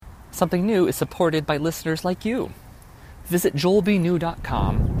Something New is supported by listeners like you. Visit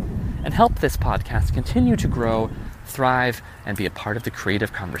joelbnew.com and help this podcast continue to grow, thrive, and be a part of the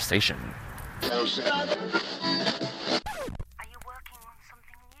creative conversation. Are you working on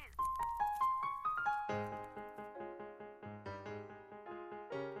something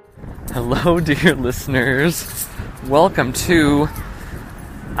new? Hello, dear listeners. Welcome to,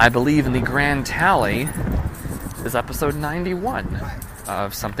 I believe in the grand tally, is episode 91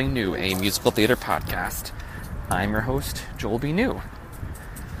 of Something New, a musical theater podcast. I'm your host, Joel B. New.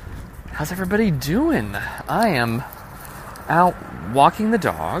 How's everybody doing? I am out walking the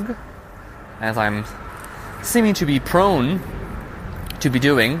dog, as I'm seeming to be prone to be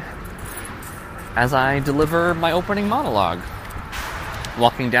doing, as I deliver my opening monologue.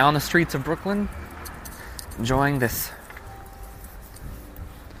 Walking down the streets of Brooklyn, enjoying this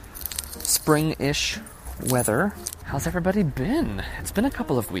spring-ish weather. How's everybody been? It's been a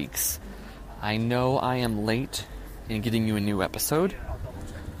couple of weeks. I know I am late in getting you a new episode,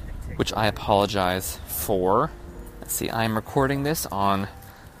 which I apologize for. Let's see, I'm recording this on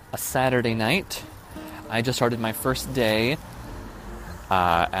a Saturday night. I just started my first day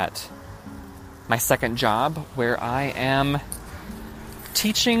at my second job, where I am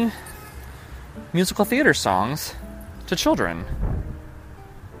teaching musical theater songs to children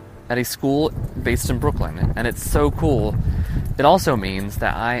at a school based in Brooklyn, and it's so cool. It also means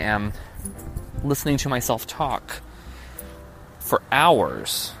that I am listening to myself talk for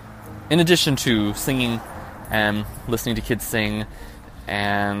hours, in addition to singing and listening to kids sing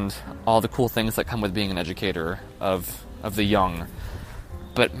and all the cool things that come with being an educator of the young.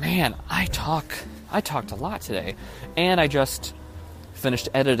 But man, I talked a lot today, and I just finished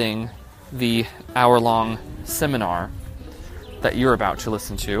editing the hour-long seminar that you're about to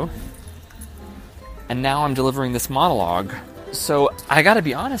listen to, and now I'm delivering this monologue. So I gotta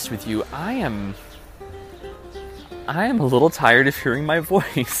be honest with you, I am a little tired of hearing my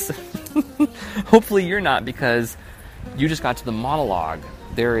voice. Hopefully you're not, because you just got to the monologue.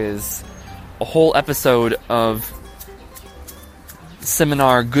 There is a whole episode of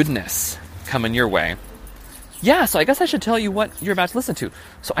seminar goodness coming your way. Yeah, so I guess I should tell you what you're about to listen to.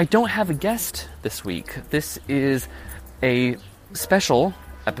 So I don't have a guest this week. This is a special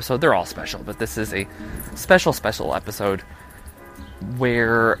episode. They're all special, but this is a special episode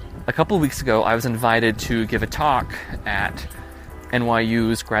where a couple of weeks ago I was invited to give a talk at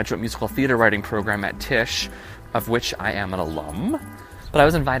NYU's Graduate Musical Theater Writing Program at Tisch, of which I am an alum. But I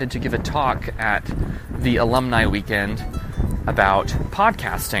was invited to give a talk at the alumni weekend about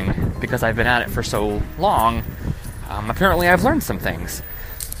podcasting, because I've been at it for so long. Apparently I've learned some things,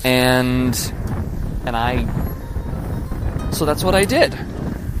 and so that's what I did.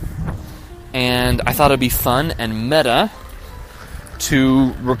 And I thought it'd be fun and meta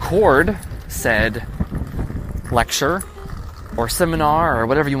to record said lecture or seminar or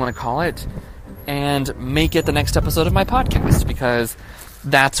whatever you want to call it, and make it the next episode of my podcast, because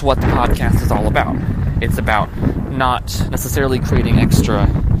that's what the podcast is all about. It's about not necessarily creating extra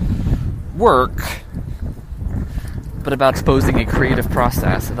work, but about exposing a creative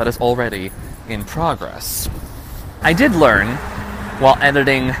process that is already in progress. I did learn, while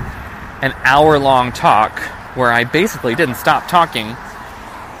editing an hour-long talk, where I basically didn't stop talking,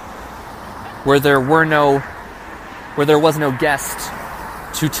 where there was no guest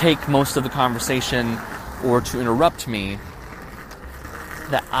to take most of the conversation or to interrupt me,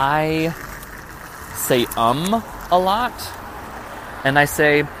 that I say a lot, and I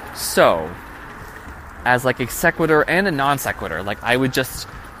say so as like a sequitur and a non sequitur. Like I would just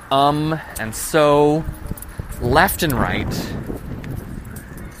and so left and right.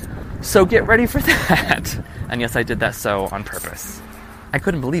 So get ready for that. And yes, I did that so on purpose. I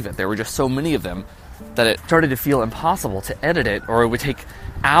couldn't believe it. There were just so many of them that it started to feel impossible to edit it, or it would take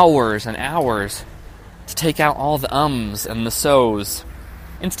hours and hours to take out all the ums and the so's.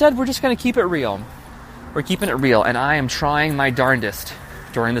 Instead, we're just going to keep it real. We're keeping it real, and I am trying my darndest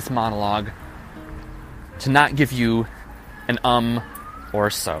during this monologue to not give you an or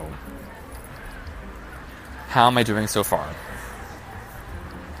so. How am I doing so far?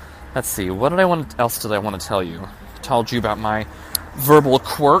 Let's see, what else did I want to tell you? I told you about my verbal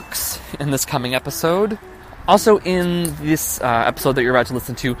quirks in this coming episode. Also, in this episode that you're about to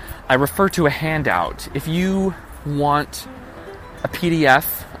listen to, I refer to a handout. If you want a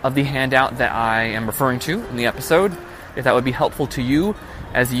PDF of the handout that I am referring to in the episode, if that would be helpful to you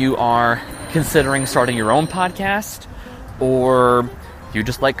as you are considering starting your own podcast, or you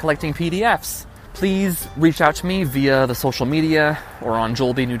just like collecting PDFs, please reach out to me via the social media or on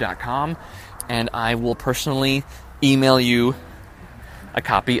joelbnew.com, and I will personally email you a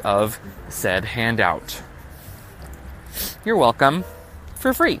copy of said handout. You're welcome,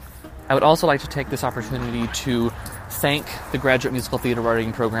 for free. I would also like to take this opportunity to thank the Graduate Musical Theater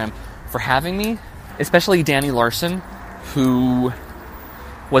Writing Program for having me, especially Danny Larson, who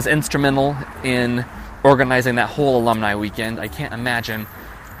was instrumental in organizing that whole alumni weekend. I can't imagine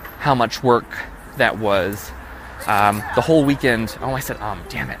how much work that was. The whole weekend,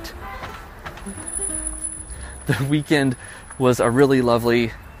 damn it. The weekend was a really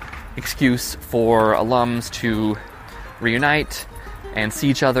lovely excuse for alums to reunite and see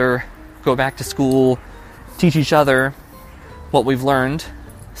each other, go back to school, teach each other what we've learned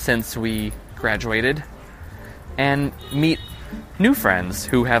since we graduated, and meet new friends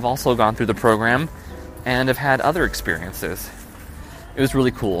who have also gone through the program and have had other experiences. It was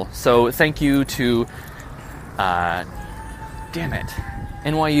really cool. So thank you to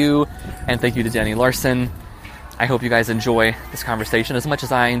NYU, and thank you to Danny Larson. I hope you guys enjoy this conversation as much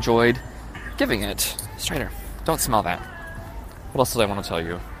as I enjoyed giving it. Strider, don't smell that. What else did I want to tell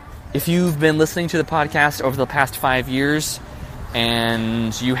you? If you've been listening to the podcast over the past 5 years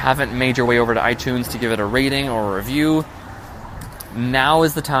and you haven't made your way over to iTunes to give it a rating or a review, now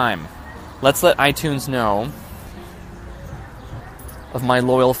is the time. Let's let iTunes know of my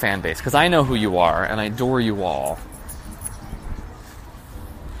loyal fan base, because I know who you are and I adore you all.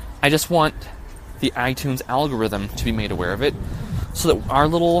 I just want the iTunes algorithm to be made aware of it so that our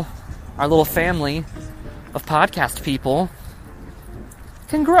little family of podcast people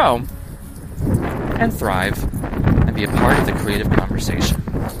can grow and thrive and be a part of the creative conversation.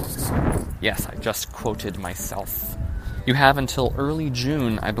 Yes, I just quoted myself. You have until early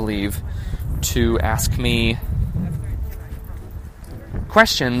June, I believe, to ask me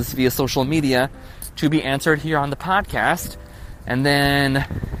questions via social media to be answered here on the podcast. And then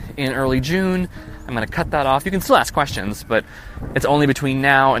in early June, I'm going to cut that off. You can still ask questions, but it's only between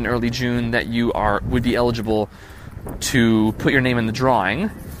now and early June that you would be eligible to put your name in the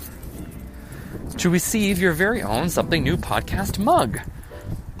drawing to receive your very own Something New podcast mug,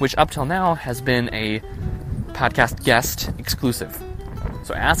 which up till now has been a podcast guest exclusive.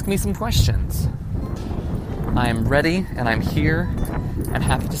 So ask me some questions. I am ready and I'm here and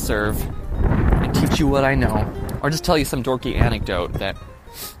happy to serve and teach you what I know, or just tell you some dorky anecdote that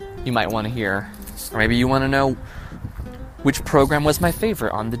you might want to hear. Or maybe you want to know which program was my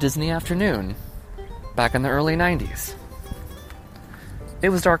favorite on the Disney Afternoon back in the early 90s. It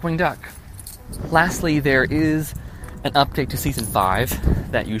was Darkwing Duck. Lastly, there is an update to Season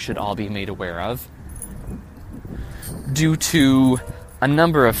 5 that you should all be made aware of. Due to a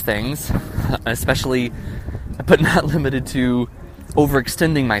number of things, especially, but not limited to,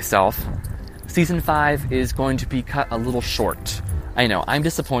 overextending myself, Season 5 is going to be cut a little short. I know, I'm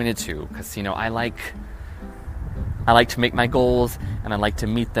disappointed too, because, I like to make my goals, and I like to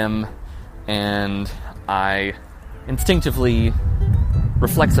meet them, and I instinctively,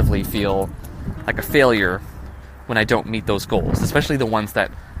 reflexively feel like a failure when I don't meet those goals, especially the ones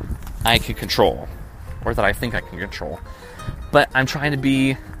that I can control, or that I think I can control. But I'm trying to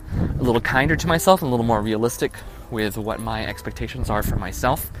be a little kinder to myself and a little more realistic with what my expectations are for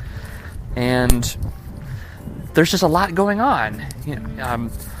myself. And there's just a lot going on.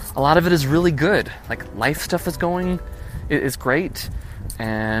 A lot of it is really good. Like, life stuff is great,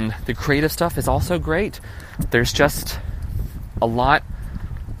 and the creative stuff is also great. There's just a lot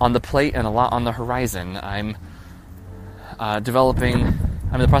on the plate and a lot on the horizon. I'm in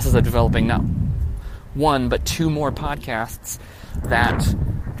the process of developing not one, but 2 more podcasts that,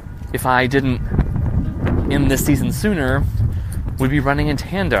 if I didn't end this season sooner, would be running in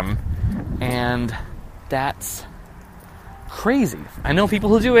tandem. And that's crazy. I know people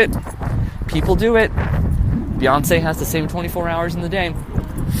who do it. People do it. Beyonce has the same 24 hours in the day.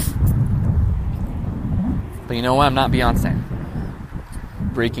 But you know what? I'm not Beyonce.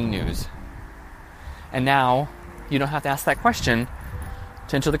 Breaking news. And now, you don't have to ask that question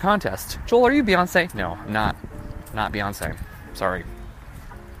to enter the contest. Joel, are you Beyonce? No, I'm not. Not Beyonce. Sorry.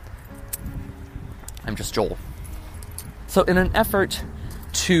 I'm just Joel. So in an effort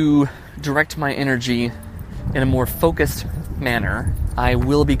to direct my energy in a more focused manner, I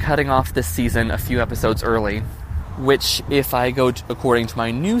will be cutting off this season a few episodes early, which, if I go according to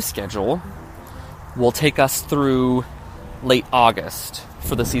my new schedule, will take us through late August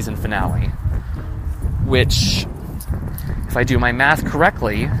for the season finale, which, if I do my math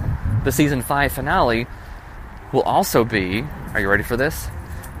correctly, the season 5 finale will also be, are you ready for this?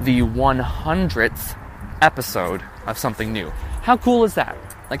 The 100th episode of Something New. How cool is that?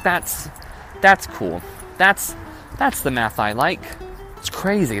 Like, that's cool. That's the math I like. It's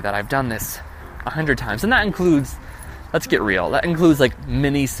crazy that I've done this 100 times, and that includes let's get real. That includes like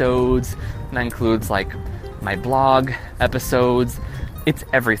mini-sodes, that includes like my blog episodes. It's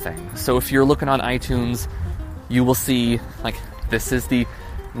everything. So if you're looking on iTunes, you will see like this is the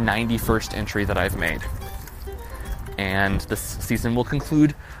 91st entry that I've made. And this season will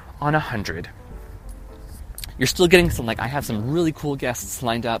conclude on 100. You're still getting some, like, I have some really cool guests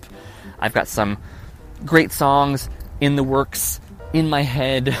lined up. I've got some great songs in the works, in my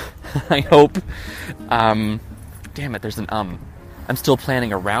head, I hope. Damn it, there's an I'm still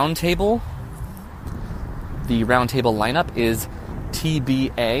planning a round table. The round table lineup is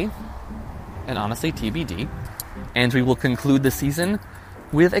TBA, and honestly, TBD. And we will conclude the season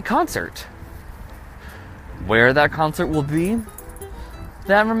with a concert. Where that concert will be,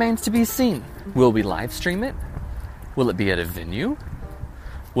 that remains to be seen. Will we live stream it? Will it be at a venue?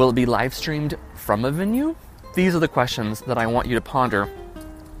 Will it be live streamed from a venue? These are the questions that I want you to ponder.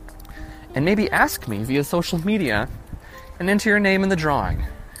 And maybe ask me via social media and enter your name in the drawing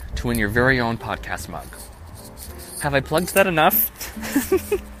to win your very own podcast mug. Have I plugged that enough?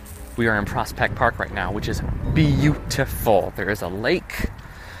 We are in Prospect Park right now, which is beautiful. There is a lake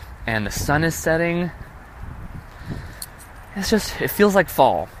and the sun is setting. It feels like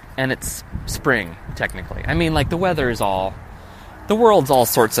fall, and it's spring, technically. I mean, like, the world's all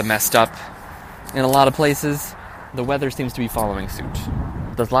sorts of messed up in a lot of places. The weather seems to be following suit.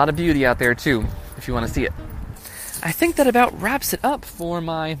 There's a lot of beauty out there, too, if you want to see it. I think that about wraps it up for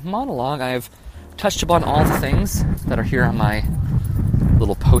my monologue. I've touched upon all the things that are here on my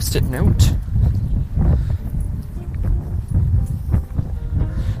little post-it note.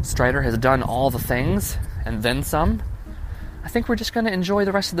 Strider has done all the things, and then some. I think we're just going to enjoy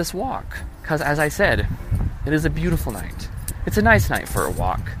the rest of this walk. Because, as I said, it is a beautiful night. It's a nice night for a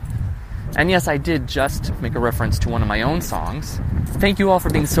walk. And yes, I did just make a reference to one of my own songs. Thank you all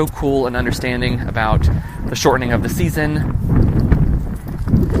for being so cool and understanding about the shortening of the season.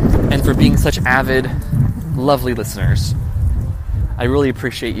 And for being such avid, lovely listeners. I really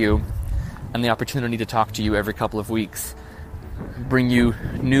appreciate you and the opportunity to talk to you every couple of weeks. Bring you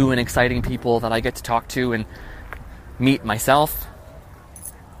new and exciting people that I get to talk to and meet myself,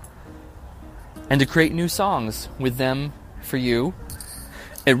 and to create new songs with them for you.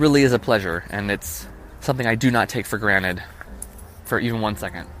 It really is a pleasure, and it's something I do not take for granted for even 1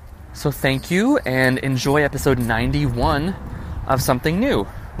 second. So thank you, and enjoy episode 91 of Something New,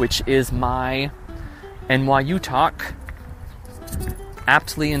 which is my NYU talk,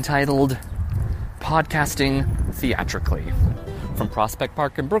 aptly entitled Podcasting Theatrically. From Prospect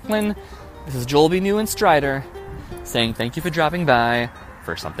Park in Brooklyn, this is Joel B. New and Strider, saying thank you for dropping by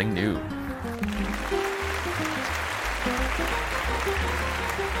for Something New.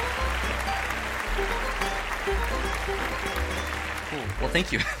 Cool. Well,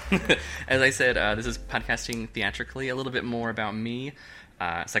 thank you. As I said, this is Podcasting Theatrically, a little bit more about me.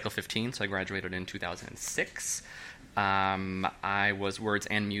 Cycle 15, so I graduated in 2006. I was Words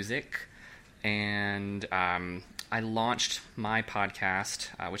and Music, and I launched my podcast,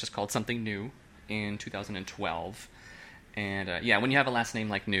 which is called Something New, in 2012. And when you have a last name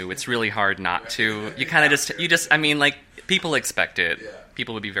like New, it's really hard not to. You kind of I mean, like, people expect it. Yeah.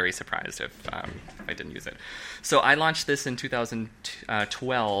 People would be very surprised if I didn't use it. So I launched this in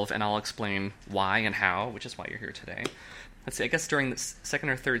 2012, and I'll explain why and how, which is why you're here today. Let's see, I guess during the second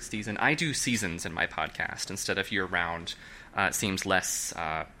or third season, I do seasons in my podcast instead of year-round. It seems less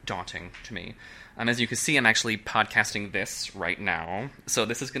daunting to me. As you can see, I'm actually podcasting this right now. So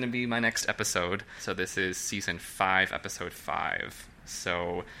this is going to be my next episode. So this is season 5, episode 5.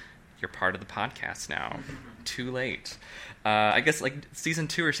 So you're part of the podcast now. Too late. I guess like season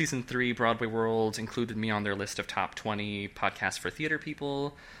 2 or season 3, Broadway World included me on their list of top 20 podcasts for theater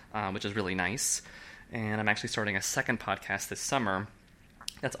people, which is really nice. And I'm actually starting a second podcast this summer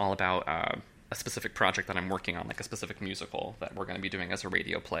that's all about a specific project that I'm working on, like a specific musical that we're going to be doing as a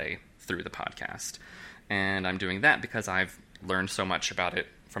radio play through the podcast. And I'm doing that because I've learned so much about it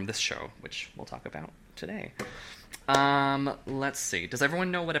from this show, which we'll talk about today. Let's see. Does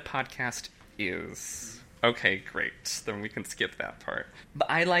everyone know what a podcast is? Okay, great. Then we can skip that part. But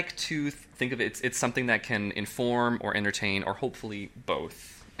I like to think of it, it's something that can inform or entertain, or hopefully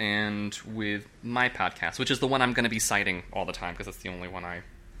both. And with my podcast, which is the one I'm going to be citing all the time because it's the only one I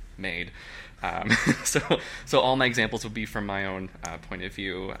made. So all my examples will be from my own point of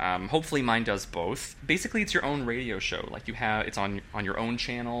view. Hopefully mine does both. Basically, it's your own radio show. Like it's on your own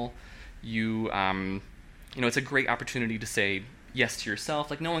channel. It's a great opportunity to say yes to yourself.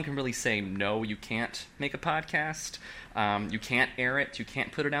 Like, no one can really say no, you can't make a podcast. You can't air it. You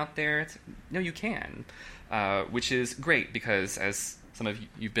can't put it out there. No, you can, which is great because as some of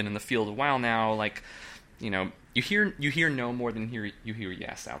you've been in the field a while now, like, you hear no more than you hear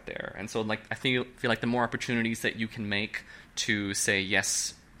yes out there. And so, like, I feel like the more opportunities that you can make to say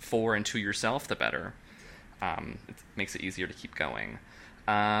yes for and to yourself, the better. It makes it easier to keep going.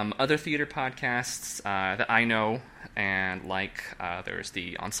 Other theater podcasts that I know and like, there's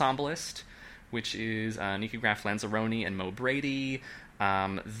The Ensemblist, which is Nika Graff Lanzaroni and Mo Brady.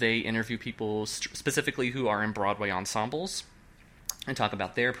 They interview people specifically who are in Broadway ensembles and talk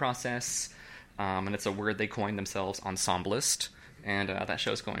about their process. And it's a word they coined themselves, ensemblist, and that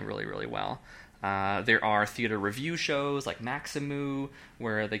show's going really, really well. There are theater review shows like Maximu,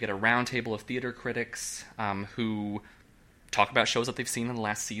 where they get a roundtable of theater critics who talk about shows that they've seen in the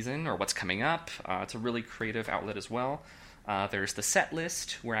last season or what's coming up. It's a really creative outlet as well. There's the set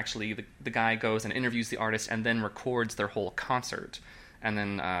list, where actually the guy goes and interviews the artist and then records their whole concert, and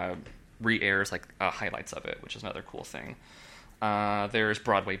then re-airs like highlights of it, which is another cool thing. There's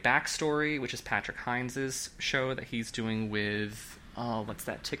Broadway Backstory, which is Patrick Hines' show that he's doing with, what's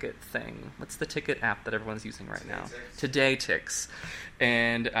that ticket thing? What's the ticket app that everyone's using right now? TodayTix.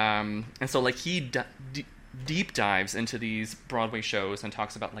 And so, like, he deep dives into these Broadway shows and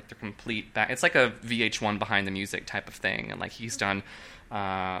talks about, like, their complete it's like a VH1 Behind the Music type of thing. And, like, he's done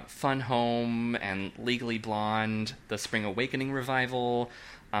Fun Home and Legally Blonde, the Spring Awakening revival,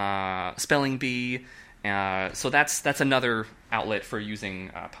 Spelling Bee. So that's another outlet for using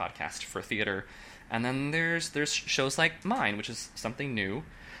podcast for theater. And then there's shows like mine, which is something new.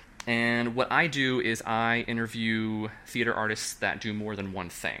 And what I do is I interview theater artists that do more than one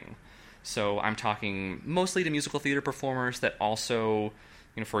thing. So I'm talking mostly to musical theater performers that also,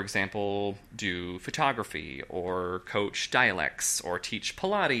 for example, do photography or coach dialects or teach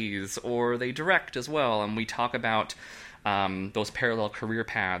Pilates, or they direct as well. And we talk about those parallel career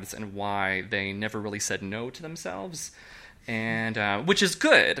paths and why they never really said no to themselves, and which is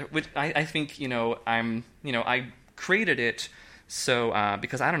good. Which I think I created it so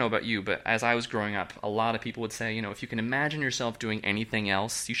because I don't know about you, but as I was growing up, a lot of people would say, if you can imagine yourself doing anything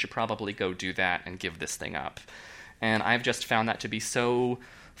else, you should probably go do that and give this thing up. And I've just found that to be so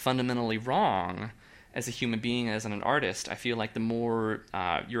fundamentally wrong. As a human being, as an artist, I feel like the more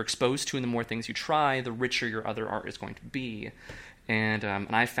you're exposed to and the more things you try, the richer your other art is going to be. And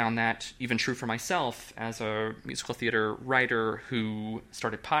I found that even true for myself as a musical theater writer who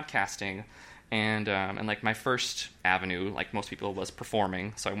started podcasting. And like, my first avenue, like most people, was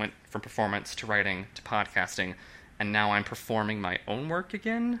performing. So I went from performance to writing to podcasting, and now I'm performing my own work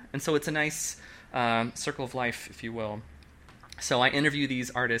again. And so it's a nice circle of life, if you will. So I interview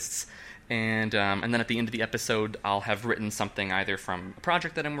these artists, and then at the end of the episode, I'll have written something either from a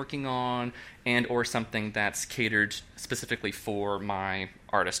project that I'm working on and or something that's catered specifically for my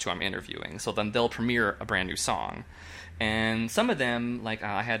artist who I'm interviewing. So then they'll premiere a brand new song. And some of them, like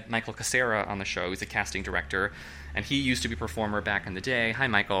I had Michael Casera on the show. He's a casting director, and he used to be a performer back in the day. Hi,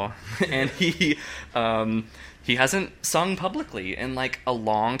 Michael. And he hasn't sung publicly in like a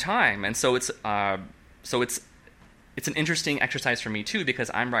long time, and so it's an interesting exercise for me too, because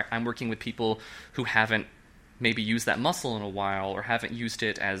I'm working with people who haven't maybe used that muscle in a while, or haven't used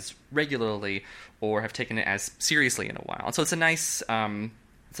it as regularly, or have taken it as seriously in a while. And so it's a nice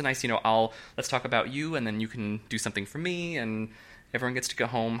let's talk about you, and then you can do something for me, and everyone gets to go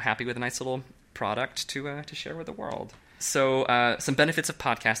home happy with a nice little product to share with the world. So some benefits of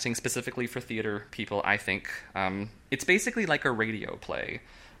podcasting specifically for theater people, I think. It's basically like a radio play.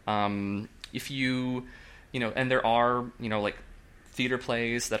 If you and there are, like theater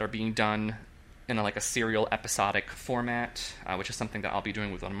plays that are being done in a serial episodic format, which is something that I'll be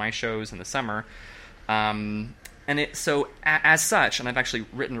doing with one of my shows in the summer. As such, and I've actually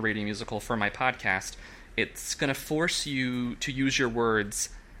written a radio musical for my podcast, it's going to force you to use your words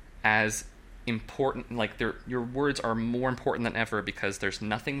as important, your words are more important than ever, because there's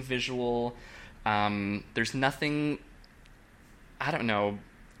nothing visual, there's nothing, I don't know,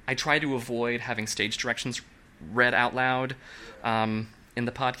 I try to avoid having stage directions read out loud in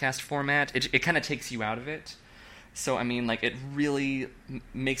the podcast format. It kind of takes you out of it. So, it really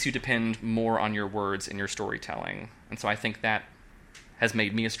makes you depend more on your words in your storytelling. And so I think that has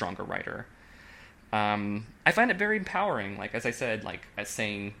made me a stronger writer. I find it very empowering, as I said, as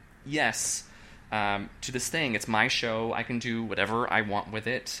saying yes to this thing. It's my show. I can do whatever I want with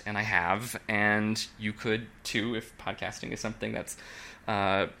it, and I have. And you could, too, if podcasting is something that's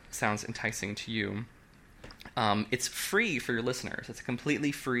sounds enticing to you. It's free for your listeners. It's a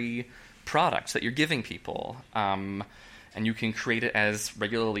completely free product that you're giving people, and you can create it as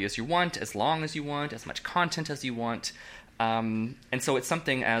regularly as you want, as long as you want, as much content as you want, and so it's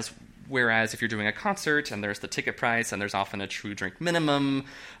something as Whereas if you're doing a concert and there's the ticket price and there's often a true drink minimum,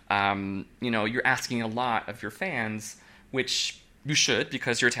 you're asking a lot of your fans, which you should,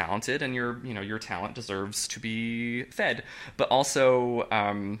 because you're talented and your talent deserves to be fed. But also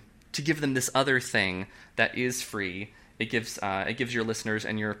to give them this other thing that is free, it gives your listeners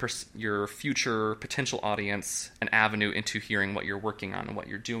and your future potential audience an avenue into hearing what you're working on and what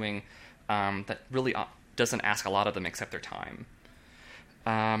you're doing that really doesn't ask a lot of them except their time.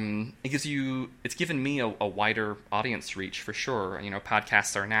 It's given me a wider audience reach for sure.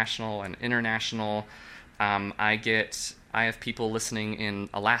 Podcasts are national and international. I have people listening in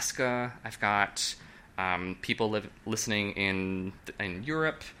Alaska. I've got people listening in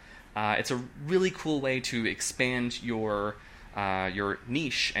Europe. It's a really cool way to expand your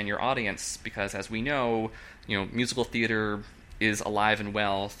niche and your audience, because as we know, musical theater is alive and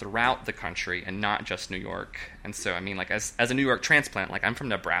well throughout the country and not just New York. And so, as a New York transplant, I'm from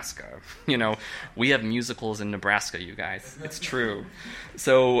Nebraska. We have musicals in Nebraska, you guys. It's true.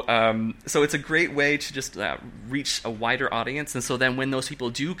 So it's a great way to just reach a wider audience. And so then when those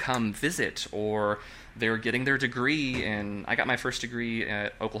people do come visit, or they're getting their degree I got my first degree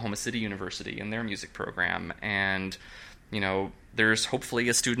at Oklahoma City University in their music program, and there's hopefully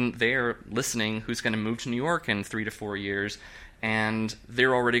a student there listening who's going to move to New York in 3 to 4 years, and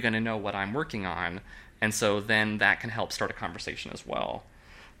they're already going to know what I'm working on, and so then that can help start a conversation as well.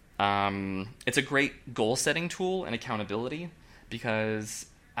 It's a great goal-setting tool and accountability, because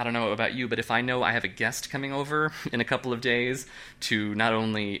I don't know about you, but if I know I have a guest coming over in a couple of days to not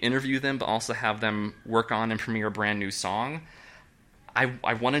only interview them, but also have them work on and premiere a brand new song,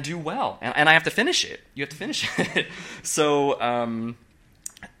 I want to do well, and I have to finish it. You have to finish it. So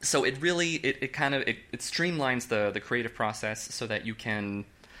it really it streamlines the creative process so that you can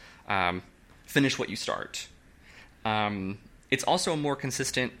finish what you start. It's also a more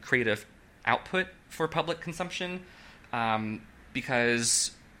consistent creative output for public consumption,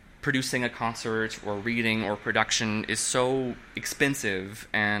 because producing a concert or reading or production is so expensive,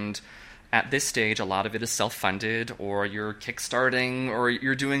 and at this stage, a lot of it is self-funded, or you're kickstarting, or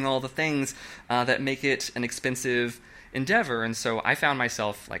you're doing all the things that make it an expensive endeavor. And so I found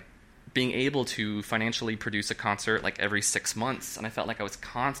myself being able to financially produce a concert every 6 months, and I felt like I was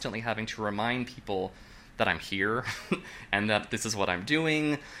constantly having to remind people that I'm here and that this is what I'm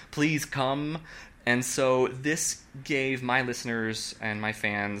doing. Please come. And so this gave my listeners and my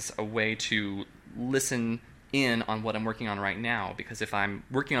fans a way to listen in on what I'm working on right now, because if I'm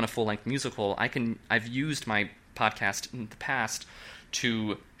working on a full-length musical, I've used my podcast in the past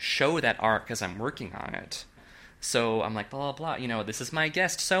to show that arc as I'm working on it. So I'm blah, blah, blah, this is my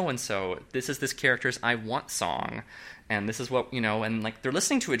guest so-and-so, this is this character's I Want song, and this is what, and they're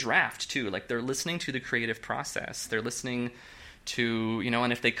listening to a draft too, they're listening to the creative process, they're listening to,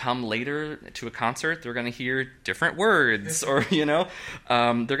 and if they come later to a concert, they're going to hear different words, or, they're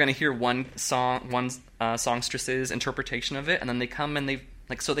going to hear one songstress's interpretation of it, and then they come and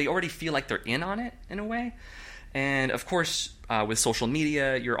so they already feel like they're in on it in a way. And of course, with social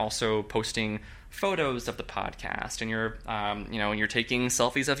media, you're also posting photos of the podcast, and you're, and you're taking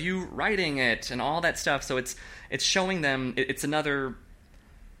selfies of you writing it and all that stuff. So it's showing them, it's another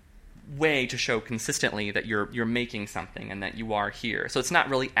way to show consistently that you're making something and that you are here. So it's not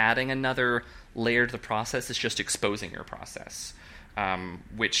really adding another layer to the process, it's just exposing your process,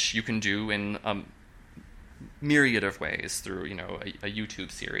 which you can do in a myriad of ways through, a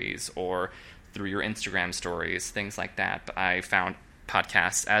YouTube series or through your Instagram stories, things like that. But I found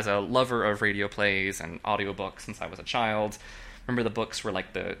podcasts as a lover of radio plays and audiobooks since I was a child. Remember the books were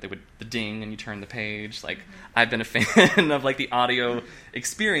the ding and you turn the page. I've been a fan of the audio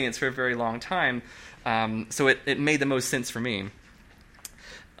experience for a very long time. So it made the most sense for me.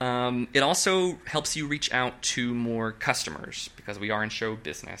 It also helps you reach out to more customers, because we are in show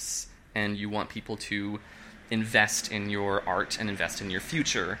business and you want people to invest in your art and invest in your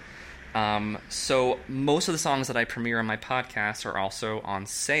future. So most of the songs that I premiere on my podcast are also on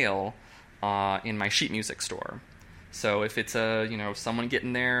sale in my sheet music store. So if it's someone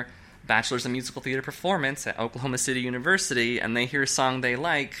getting their Bachelor's in Musical Theater performance at Oklahoma City University, and they hear a song they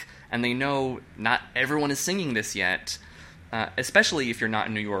like, and they know not everyone is singing this yet, especially if you're not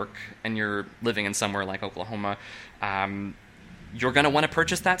in New York and you're living in somewhere like Oklahoma, you're going to want to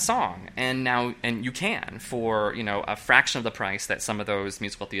purchase that song. And you can for, a fraction of the price that some of those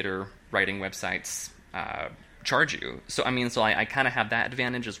musical theater writing websites charge you. So, I kind of have that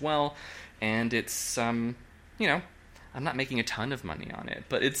advantage as well. And it's, I'm not making a ton of money on it,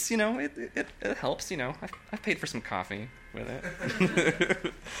 but it's, it helps, I've paid for some coffee with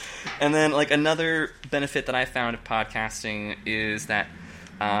it. And then, another benefit that I found of podcasting is that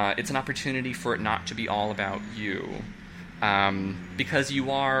It's an opportunity for it not to be all about you. Because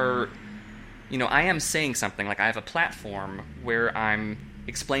you are, I am saying something, like I have a platform where I'm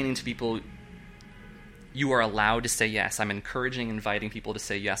explaining to people you are allowed to say yes. I'm encouraging, inviting people to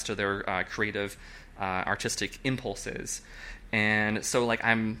say yes to their creative, artistic impulses. And so, like,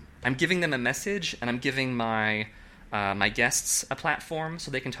 I'm giving them a message, and I'm giving my guests a platform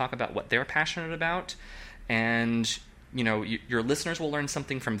so they can talk about what they're passionate about. And, your listeners will learn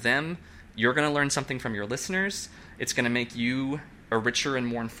something from them. You're going to learn something from your listeners. It's going to make you a richer and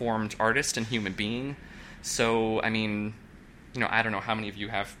more informed artist and human being. So, I mean, I don't know how many of you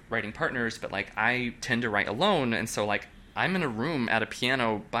have writing partners, but, like, I tend to write alone. And so, like, I'm in a room at a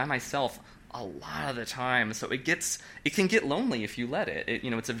piano by myself a lot of the time. So it can get lonely if you let it.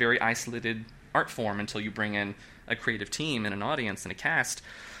 It's a very isolated art form until you bring in a creative team and an audience and a cast.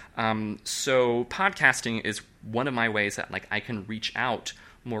 So podcasting is one of my ways that, like, I can reach out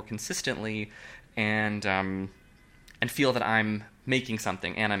more consistently and feel that I'm making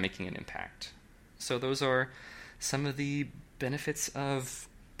something and I'm making an impact. So those are some of the benefits of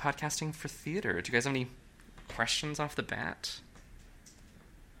podcasting for theater. Do you guys have any questions off the bat?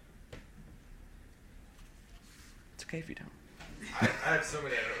 It's okay if you don't. I have so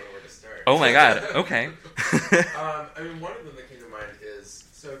many, I don't know where to start. Oh my god, okay. One of them that came to mind is,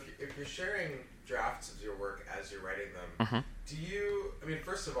 so if you're sharing drafts of your work as you're writing them, do you,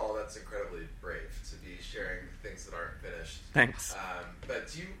 first of all, that's incredibly brave to be sharing things that aren't finished. Thanks.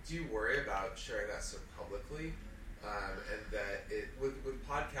 But do you worry about sharing that so publicly? And that with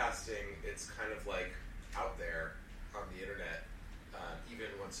podcasting, it's kind of like out there on the internet, even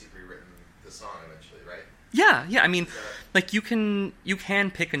once you've rewritten the song eventually, right? Yeah. Like you can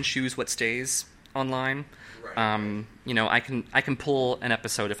pick and choose what stays online. Right. I can pull an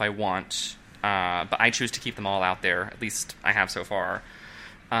episode if I want, but I choose to keep them all out there. At least I have so far.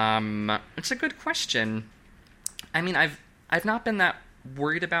 It's a good question. I've not been that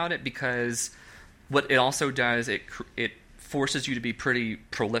worried about it because what it also does, it forces you to be pretty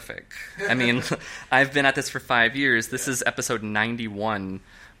prolific. I've been at this for 5 years. This is episode 91,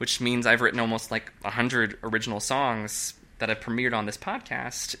 which means I've written almost like 100 original songs that have premiered on this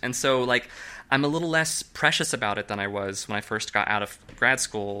podcast. And so, like, I'm a little less precious about it than I was when I first got out of grad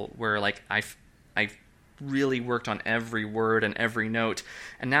school, where, like, I really worked on every word and every note.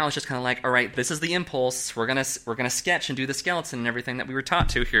 And now it's just kind of like, all right, this is the impulse. We're gonna sketch and do the skeleton and everything that we were taught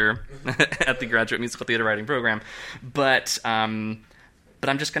to here at the Graduate Musical Theater Writing Program. But I'm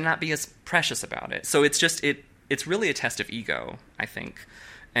just gonna not be as precious about it. So it's really a test of ego, I think.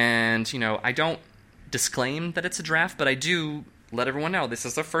 And, I don't disclaim that it's a draft, but I do let everyone know this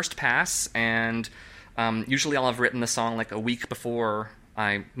is the first pass, and usually I'll have written the song like a week before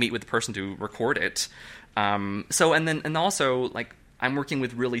I meet with the person to record it. And also, like, I'm working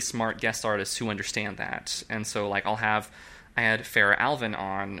with really smart guest artists who understand that. And so, like, I had Farrah Alvin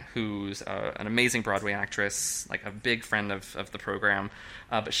on, who's an amazing Broadway actress, like a big friend of the program.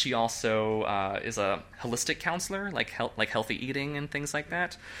 But she also is a holistic counselor, like healthy eating and things like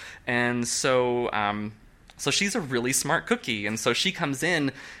that. And so she's a really smart cookie. And so she comes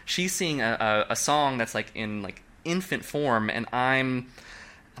in, she's seeing a song that's like in like infant form, and I'm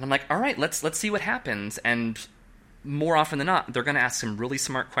like, all right, let's see what happens. And more often than not, they're going to ask some really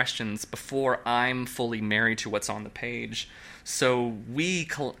smart questions before I'm fully married to what's on the page. So we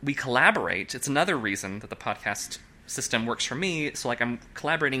collaborate. It's another reason that the podcast system works for me. So, like, I'm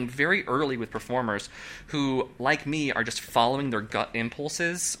collaborating very early with performers who, like me, are just following their gut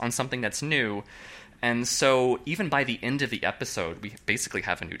impulses on something that's new. And so even by the end of the episode, we basically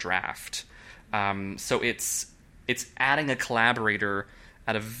have a new draft. So it's adding a collaborator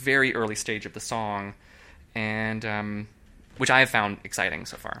at a very early stage of the song, and which I have found exciting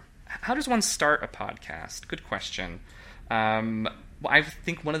so far. How does one start a podcast? Good question. Well, I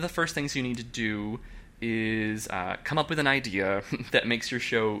think one of the first things you need to do is come up with an idea that makes your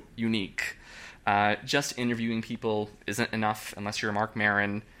show unique. Just interviewing people isn't enough unless you're Mark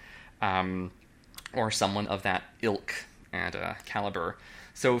Maron or someone of that ilk and caliber.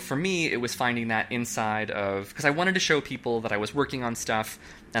 So for me, it was finding that inside of... Because I wanted to show people that I was working on stuff,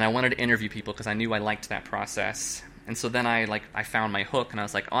 and I wanted to interview people because I knew I liked that process. And so then I found my hook, and I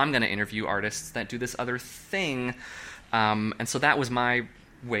was like, oh, I'm going to interview artists that do this other thing. And so that was my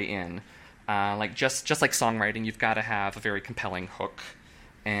way in. Just like songwriting, you've got to have a very compelling hook.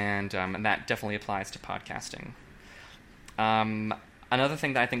 And that definitely applies to podcasting. Another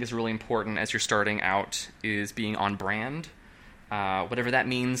thing that I think is really important as you're starting out is being on brand. Whatever that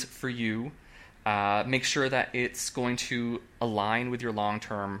means for you, make sure that it's going to align with your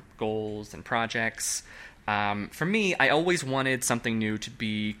long-term goals and projects. For me, I always wanted something new to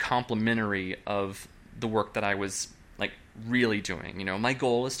be complementary of the work that I was like really doing. You know, my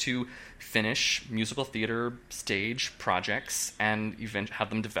goal is to finish musical theater stage projects and have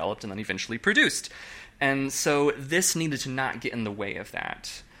them developed and then eventually produced. And so this needed to not get in the way of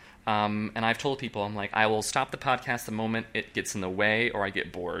that. And I've told people, I'm like, I will stop the podcast the moment it gets in the way or I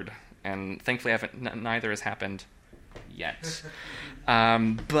get bored. And thankfully, neither has happened yet.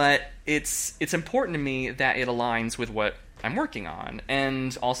 But it's important to me that it aligns with what I'm working on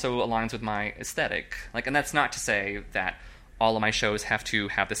and also aligns with my aesthetic. Like, and that's not to say that all of my shows have to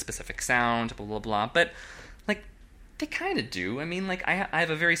have this specific sound, blah, blah, blah. But, like, they kind of do. I mean, like, I have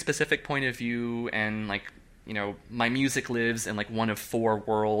a very specific point of view and, like, you know, my music lives in, like, one of 4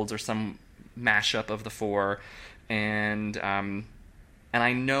 worlds or some mashup of the 4. And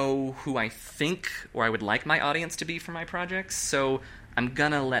I know who I think or I would like my audience to be for my projects, so I'm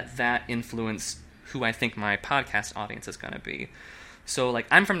gonna let that influence who I think my podcast audience is gonna be. So, like,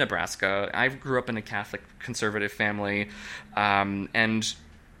 I'm from Nebraska. I grew up in a Catholic conservative family, and,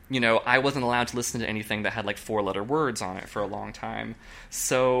 you know, I wasn't allowed to listen to anything that had, like, 4-letter words on it for a long time.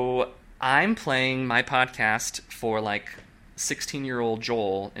 So I'm playing my podcast for, like, 16-year-old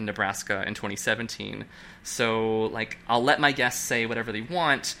Joel in Nebraska in 2017. So, like, I'll let my guests say whatever they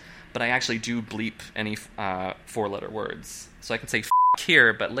want, but I actually do bleep any 4-letter words. So I can say f***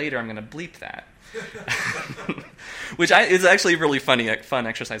 here, but later I'm going to bleep that. Which is actually really fun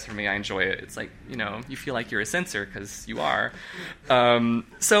exercise for me. I enjoy it. It's like, you know, you feel like you're a censor because you are.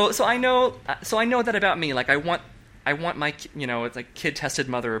 So I know that about me. Like, I want my, you know, it's like kid tested,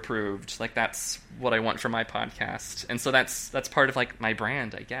 mother approved. Like, that's what I want for my podcast. And so that's part of, like, my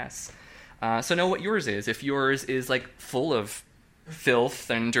brand, I guess. So know what yours is. If yours is, like, full of filth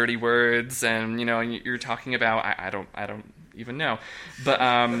and dirty words and, you know, you're talking about, I don't even know. But,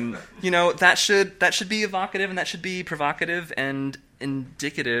 you know, that should be evocative and that should be provocative and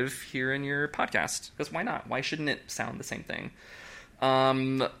indicative here in your podcast. Because why not? Why shouldn't it sound the same thing?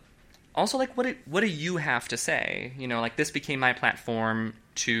 Also, like, what do you have to say? You know, like, this became my platform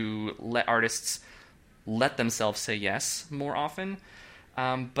to let artists let themselves say yes more often.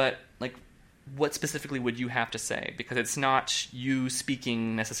 But, like, what specifically would you have to say? Because it's not you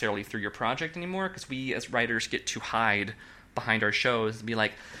speaking necessarily through your project anymore, because we as writers get to hide behind our shows and be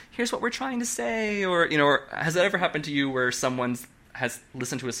like, here's what we're trying to say. Or, you know, or has that ever happened to you where someone has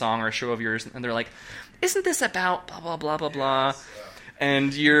listened to a song or a show of yours and they're like, isn't this about blah, blah, blah, blah, blah?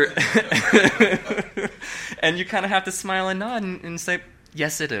 And you're and you kind of have to smile and nod and say,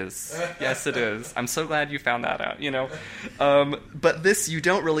 yes, it is. Yes, it is. I'm so glad you found that out, you know. But this, you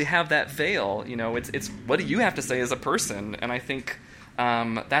don't really have that veil, you know. It's what do you have to say as a person? And I think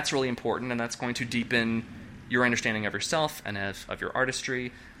that's really important, and that's going to deepen your understanding of yourself and of your artistry,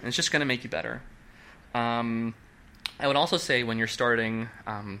 and it's just going to make you better. I would also say when you're starting,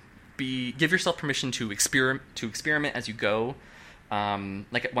 give yourself permission to experiment as you go.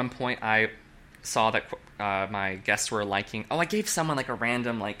 Like, at one point, I saw that my guests were liking... I gave someone, like, a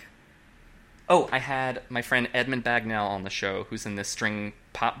random, like... I had my friend Edmund Bagnell on the show, who's in this string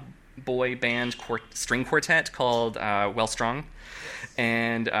pop boy band string quartet called Well Strung.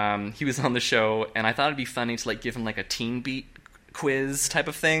 And he was on the show, and I thought it'd be funny to, like, give him, like, a teen beat quiz type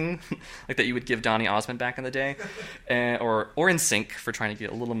of thing, like that you would give Donny Osmond back in the day, or NSYNC for trying to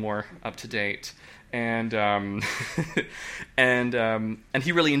get a little more up to date. And and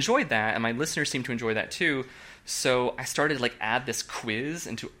he really enjoyed that, and my listeners seemed to enjoy that too. So I started to, like, add this quiz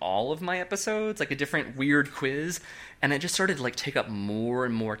into all of my episodes, like a different weird quiz, and it just started to, like, take up more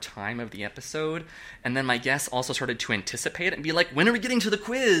and more time of the episode. And then my guests also started to anticipate it and be like, when are we getting to the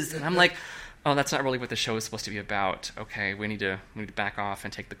quiz? And I'm like, oh, that's not really what the show is supposed to be about. Okay, we need to back off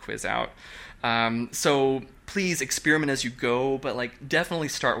and take the quiz out. So please experiment as you go, but, like, definitely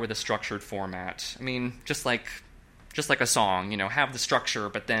start with a structured format. I mean, just like a song, you know, have the structure,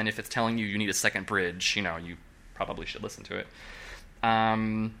 but then if it's telling you need a second bridge, you know, you probably should listen to it.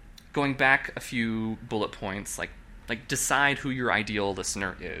 Going back a few bullet points, like decide who your ideal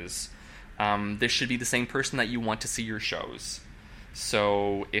listener is. This should be the same person that you want to see your shows.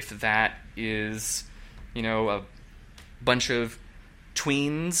 So if that is, you know, a bunch of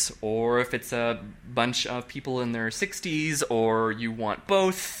tweens, or if it's a bunch of people in their 60s, or you want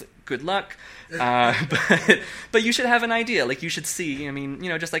both, good luck. But you should have an idea. Like, you should see, I mean, you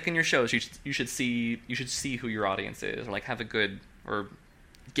know, just like in your shows, you should see who your audience is, or, like, have a good, or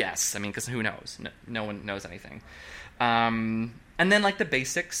guess. I mean, because who knows? No one knows anything. And then, like, the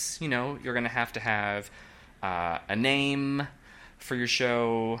basics, you know, you're going to have a name for your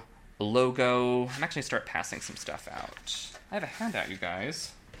show, a logo. I'm actually going to start passing some stuff out. I have a handout, you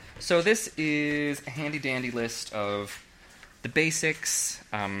guys. So this is a handy-dandy list of the basics,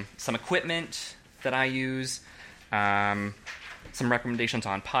 some equipment that I use, some recommendations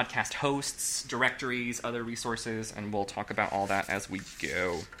on podcast hosts, directories, other resources, and we'll talk about all that as we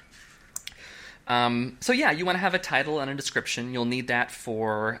go. So you want to have a title and a description. You'll need that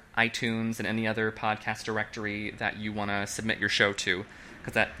for iTunes and any other podcast directory that you want to submit your show to,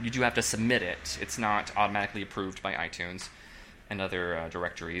 because that you do have to submit it. It's not automatically approved by iTunes and other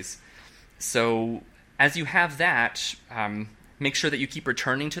directories. So as you have that, make sure that you keep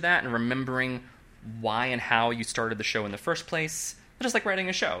returning to that and remembering why and how you started the show in the first place. Just like writing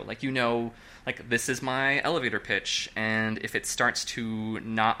a show. Like this is my elevator pitch, and if it starts to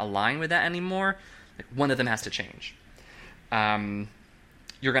not align with that anymore, one of them has to change.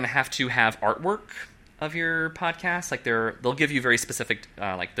 You're going to have artwork of your podcast. Like they'll give you very specific,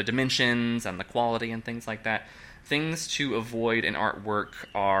 like the dimensions and the quality and things like that. Things to avoid in artwork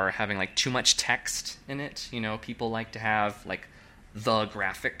are having like too much text in it. People like to have like the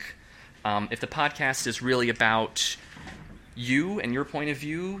graphic. If the podcast is really about you and your point of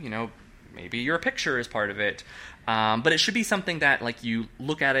view, maybe your picture is part of it. But it should be something that like you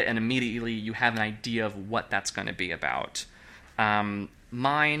look at it and immediately you have an idea of what that's going to be about.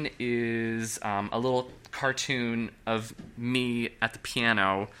 Mine is a little cartoon of me at the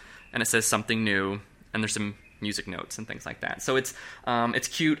piano, and it says something new, and there's some music notes and things like that. So it's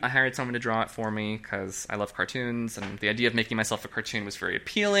cute. I hired someone to draw it for me because I love cartoons, and the idea of making myself a cartoon was very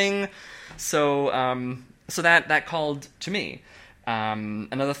appealing. So that called to me.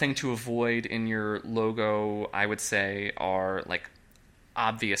 Another thing to avoid in your logo, I would say, are like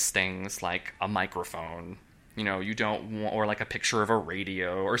obvious things like a microphone. You don't want, or like a picture of a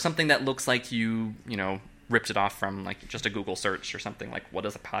radio or something that looks like you ripped it off from like just a Google search or something. Like, what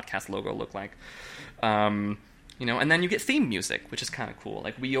does a podcast logo look like? And then you get theme music, which is kind of cool.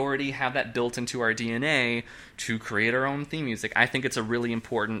 Like, we already have that built into our DNA to create our own theme music. I think it's a really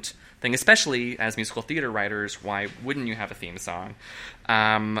important thing, especially as musical theater writers. Why wouldn't you have a theme song?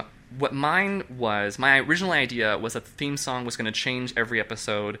 What mine was, my original idea was that the theme song was going to change every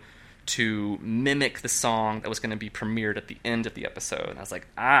episode to mimic the song that was going to be premiered at the end of the episode. And I was like,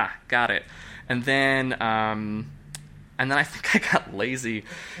 got it. And then I think I got lazy,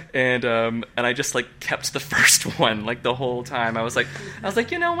 and I just like kept the first one like the whole time. I was like,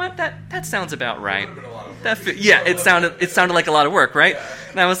 you know what, that sounds about right. It sounded like a lot of work, right?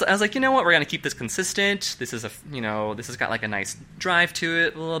 And I was like, you know what, we're gonna keep this consistent. This is this has got like a nice drive to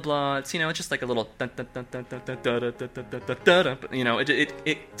it, blah blah. It's it's just like a little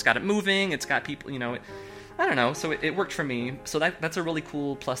it's got it moving. It's got people, I don't know, so it worked for me. So that's a really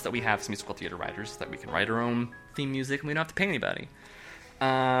cool plus that we have as musical theater writers, that we can write our own theme music and we don't have to pay anybody.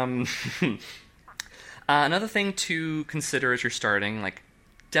 Another thing to consider as you're starting, like,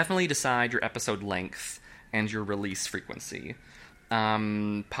 definitely decide your episode length and your release frequency.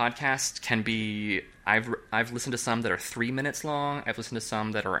 Podcasts can be, I've listened to some that are 3 minutes long. I've listened to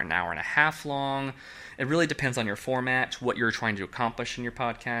some that are an hour and a half long. It really depends on your format, what you're trying to accomplish in your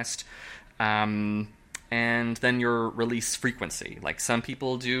podcast. And then your release frequency. Like, some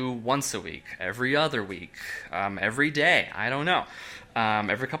people do once a week, every other week, every day, I don't know.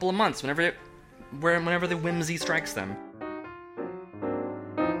 Every couple of months, whenever the whimsy strikes them.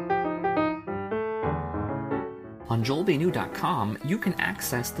 On joelbnew.com, you can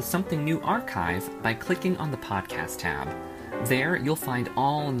access the Something New archive by clicking on the podcast tab. There, you'll find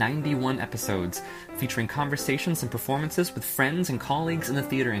all 91 episodes, featuring conversations and performances with friends and colleagues in the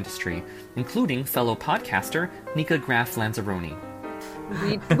theater industry, including fellow podcaster Nika Graf Lanzaroni.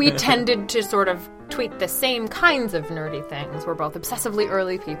 We tended to sort of tweet the same kinds of nerdy things. We're both obsessively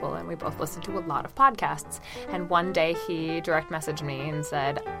early people, and we both listen to a lot of podcasts. And one day he direct messaged me and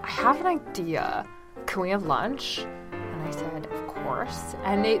said, I have an idea. Can we have lunch? And I said, of course.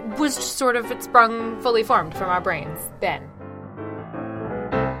 And it was just sort of, it sprung fully formed from our brains then.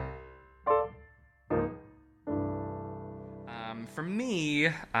 For me,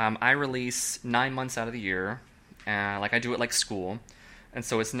 I release 9 months out of the year. I do it like school. And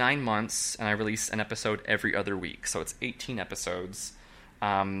so it's 9 months, and I release an episode every other week. So it's 18 episodes.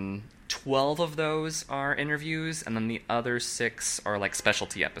 12 of those are interviews, and then the other 6 are like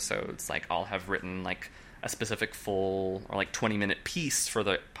specialty episodes. Like, I'll have written like a specific full or like 20-minute piece for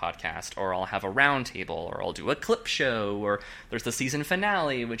the podcast, or I'll have a round table, or I'll do a clip show, or there's the season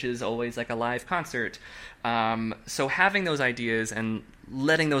finale, which is always like a live concert. So having those ideas and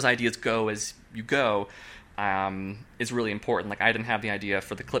letting those ideas go as you go is really important. Like, I didn't have the idea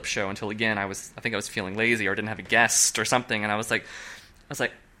for the clip show until, again, I think I was feeling lazy, or didn't have a guest or something, and I was like,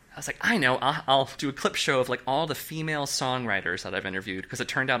 I was like, I know, I'll do a clip show of like all the female songwriters that I've interviewed, because it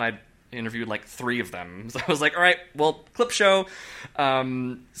turned out I'd interviewed like 3 of them. So I was like, all right, well, clip show.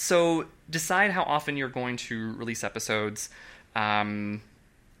 So decide how often you're going to release episodes.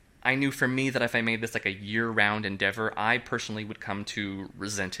 I knew for me that if I made this like a year-round endeavor, I personally would come to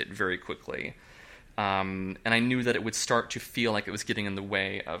resent it very quickly. And I knew that it would start to feel like it was getting in the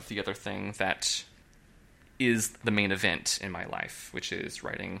way of the other thing that is the main event in my life, which is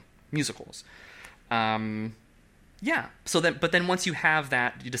writing musicals. Yeah. But then once you have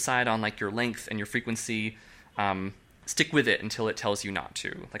that, you decide on like your length and your frequency. Stick with it until it tells you not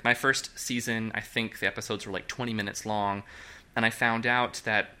to. Like my first season, I think the episodes were like 20 minutes long, and I found out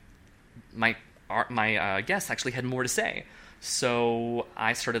that my guests actually had more to say. So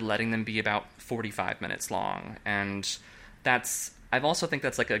I started letting them be about 45 minutes long, and I also think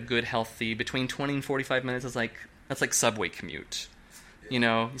that's like a good, healthy, between 20 and 45 minutes is like, that's like subway commute. You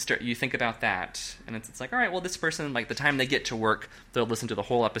know, you think about that, and it's like, all right, well, this person, like the time they get to work, they'll listen to the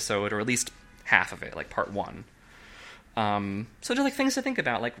whole episode, or at least half of it, like part 1. So just like things to think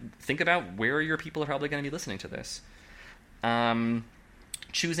about, like think about where your people are probably going to be listening to this.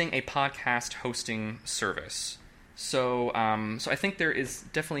 Choosing a podcast hosting service. So I think there is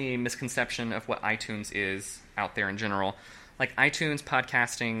definitely a misconception of what iTunes is out there in general. Like iTunes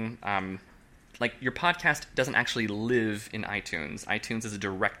podcasting, like your podcast doesn't actually live in iTunes. iTunes is a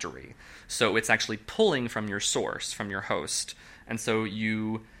directory. So it's actually pulling from your source, from your host. And so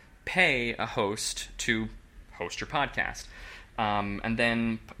you pay a host to host your podcast. And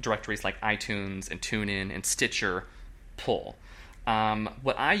then directories like iTunes and TuneIn and Stitcher pull.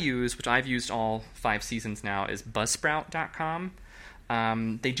 What I use, which I've used all 5 seasons now, is Buzzsprout.com.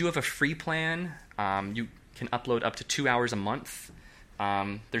 They do have a free plan. You can upload up to 2 hours a month.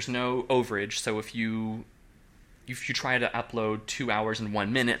 There's no overage, so if you try to upload 2 hours and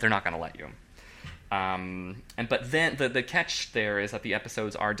 1 minute, they're not going to let you. But then the catch there is that the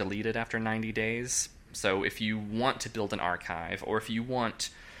episodes are deleted after 90 days. So if you want to build an archive, or if you want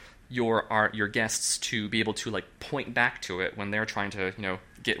your guests to be able to like point back to it when they're trying to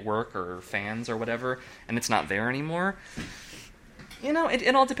get work or fans or whatever, and it's not there anymore,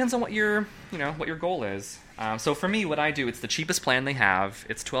 it all depends on what your goal is. So for me, what I do, it's the cheapest plan they have.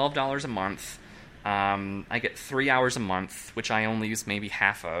 It's $12 a month. I get 3 hours a month, which I only use maybe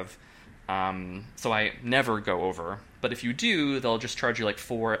half of. So I never go over. But if you do, they'll just charge you like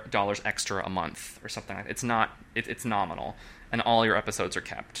 $4 extra a month or something like that. It's nominal. And all your episodes are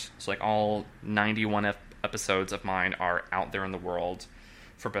kept. So like all 91 episodes of mine are out there in the world,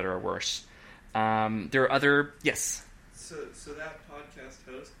 for better or worse. There are other... Yes? So that podcast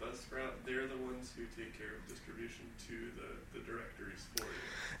host, Buzzsprout, they're the ones who take care of distribution to the directories for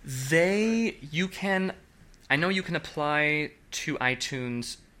you. I know you can apply to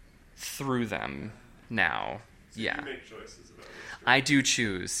iTunes through them now. So yeah. You make choices about it. I do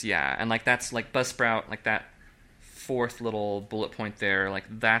choose, yeah. And like that's like Buzzsprout, like that 4th little bullet point there, like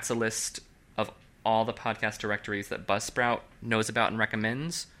that's a list of all the podcast directories that Buzzsprout knows about and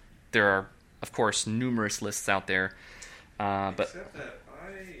recommends. There are, of course, numerous lists out there. Except that I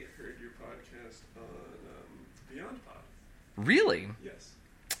heard your podcast on BeyondPod. Really? Yes.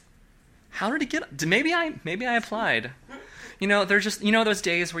 How did it get? Maybe I applied. There's just those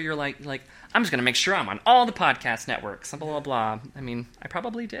days where you're like I'm just gonna make sure I'm on all the podcast networks. Blah blah blah. I mean, I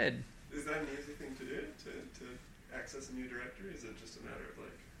probably did. Is that an easy thing to do to access a new directory? Is it just a matter of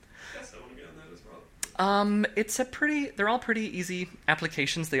like, yes, I want to get on that as well? They're all pretty easy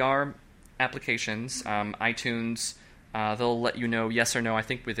applications. They are applications. iTunes. They'll let you know yes or no, I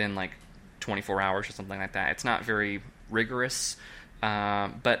think within like 24 hours or something like that. It's not very rigorous,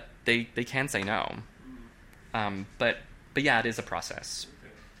 but they can say no. But yeah, it is a process.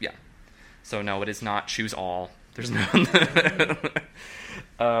 Okay. Yeah. So no, it is not choose all. There's no...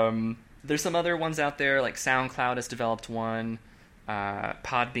 there's some other ones out there, like SoundCloud has developed one.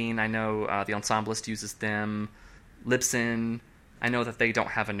 Podbean, I know the Ensemblist uses them. Libsyn, I know that they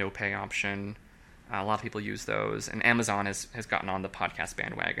don't have a no-pay option. A lot of people use those, and Amazon has gotten on the podcast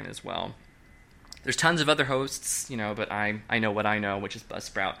bandwagon as well. There's tons of other hosts, but I know what I know, which is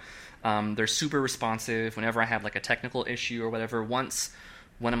Buzzsprout. They're super responsive. Whenever I have like a technical issue or whatever, once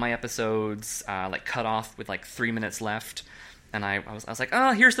one of my episodes cut off with like 3 minutes left, and I was like,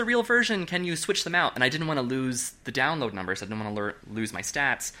 oh, here's the real version. Can you switch them out? And I didn't want to lose the download numbers. I didn't want to lose my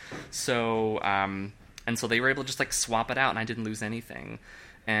stats. So they were able to just like swap it out, and I didn't lose anything.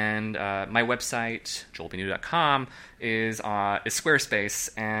 And my website, joelbnew.com, is Squarespace,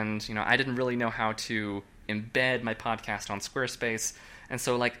 and I didn't really know how to embed my podcast on Squarespace, and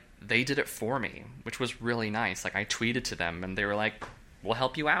so like they did it for me, which was really nice. Like I tweeted to them, and they were like, will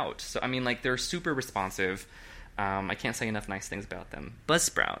help you out. So I mean, like, they're super responsive. I can't say enough nice things about them.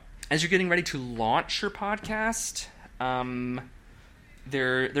 Buzzsprout. As you're getting ready to launch your podcast,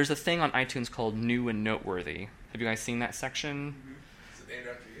 there's a thing on iTunes called New and Noteworthy. Have you guys seen that section? Is it named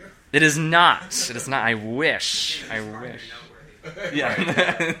after you? It is not. It is not. I wish. I wish. Yeah.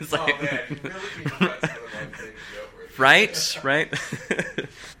 It's like, Oh man, you really need to find someone named Noteworthy. right.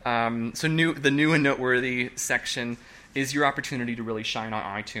 So the New and Noteworthy section is your opportunity to really shine on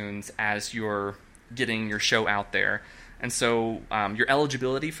iTunes as you're getting your show out there. And so your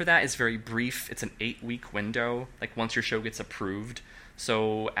eligibility for that is very brief. It's an 8-week window, like once your show gets approved.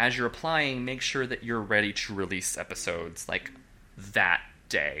 So as you're applying, make sure that you're ready to release episodes like that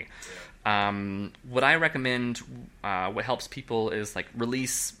day. What I recommend, what helps people is like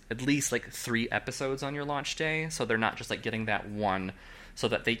release at least like 3 episodes on your launch day, so they're not just like getting that one, so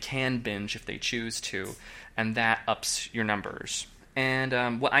that they can binge if they choose to, and that ups your numbers.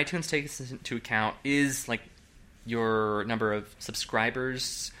 And what iTunes takes into account is like your number of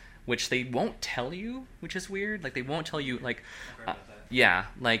subscribers, which they won't tell you, which is weird. Like they won't tell you like, yeah,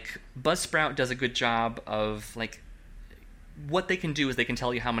 like Buzzsprout does a good job of like, what they can do is they can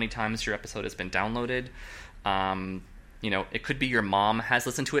tell you how many times your episode has been downloaded. It could be your mom has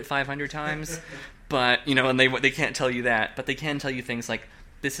listened to it 500 times, but and they can't tell you that, but they can tell you things like,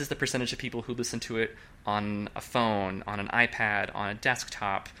 this is the percentage of people who listen to it on a phone, on an iPad, on a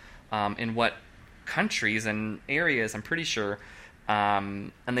desktop, in what countries and areas, I'm pretty sure.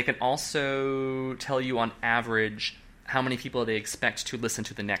 And they can also tell you on average how many people they expect to listen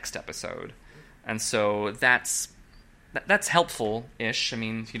to the next episode. And so that's helpful-ish. I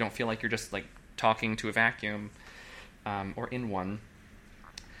mean, you don't feel like you're just like talking to a vacuum or in one.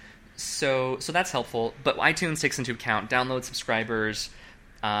 So that's helpful. But iTunes takes into account download subscribers,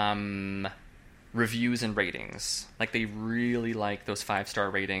 reviews, and ratings. Like they really like those 5-star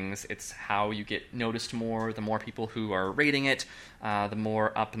ratings. It's how you get noticed more. The more people who are rating it, the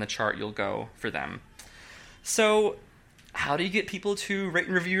more up in the chart you'll go for them. So how do you get people to rate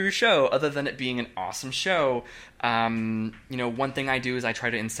and review your show other than it being an awesome show? One thing I do is I try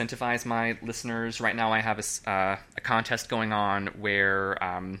to incentivize my listeners. Right now I have a contest going on where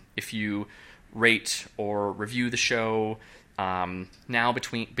if you rate or review the show now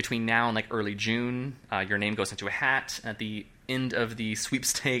between now and like early June, your name goes into a hat. At the end of the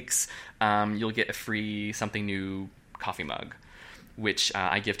sweepstakes, you'll get a free Something New coffee mug, which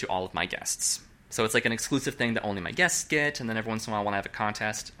I give to all of my guests. So it's like an exclusive thing that only my guests get, and then every once in a while when I have a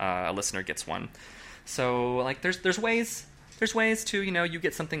contest, a listener gets one. So like there's ways to, you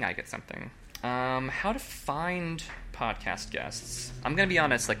get something, I get something. How to find podcast guests. I'm going to be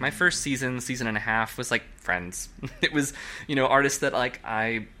honest, like my first season and a half was like friends. It was, artists that like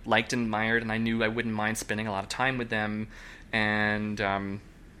I liked and admired, and I knew I wouldn't mind spending a lot of time with them, and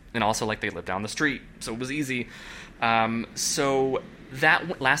also like they lived down the street, so it was easy. So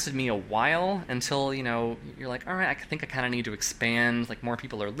that lasted me a while until, you're like, all right, I think I kind of need to expand. Like more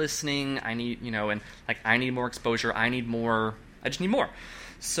people are listening. I need, and like I need more exposure. I just need more.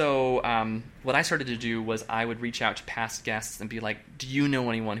 So what I started to do was I would reach out to past guests and be like, do you know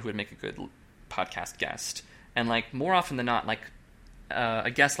anyone who would make a good podcast guest? And like more often than not, like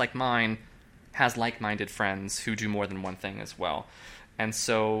a guest like mine has like-minded friends who do more than one thing as well. And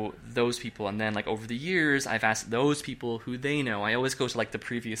so those people, and then like over the years, I've asked those people who they know. I always go to like the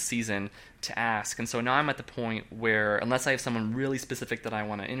previous season to ask. And so now I'm at the point where, unless I have someone really specific that I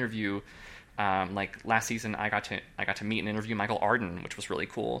want to interview, like last season, I got to meet and interview Michael Arden, which was really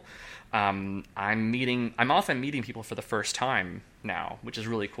cool. I'm often meeting people for the first time now, which is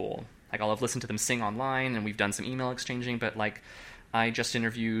really cool. Like I'll have listened to them sing online, and we've done some email exchanging, but like I just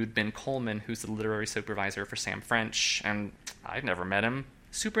interviewed Ben Coleman, who's the literary supervisor for Sam French, and I've never met him.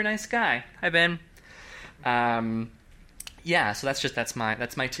 Super nice guy. Hi, Ben. Yeah, so that's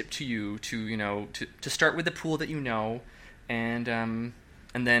my tip to you to start with the pool that you know, and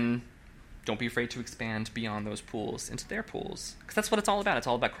then don't be afraid to expand beyond those pools into their pools, because that's what it's all about. It's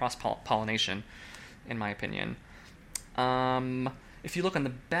all about cross-pollination, in my opinion. If you look on the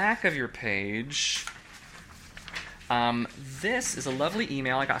back of your page, this is a lovely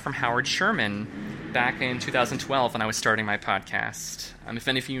email I got from Howard Sherman back in 2012 when I was starting my podcast. If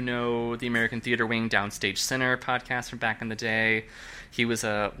any of you know the American Theater Wing Downstage Center podcast from back in the day, he was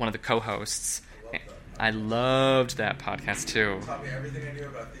one of the co-hosts. I loved that podcast too. It taught me everything I knew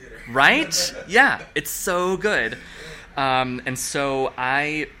about theater. Right? Yeah, it's so good. And so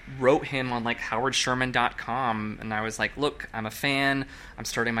I wrote him on like howardsherman.com, and I was like, look, I'm a fan. I'm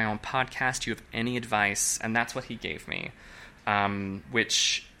starting my own podcast. Do you have any advice? And that's what he gave me,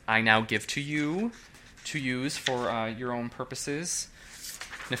 which I now give to you to use for your own purposes.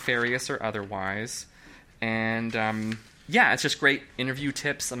 nefarious or otherwise. And yeah, it's just great interview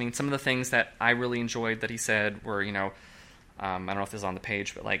tips. I mean, some of the things that I really enjoyed that he said were, I don't know if this is on the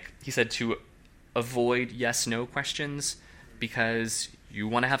page, but like he said to avoid yes/no questions because you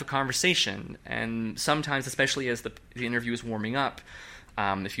want to have a conversation. And sometimes, especially as the interview is warming up,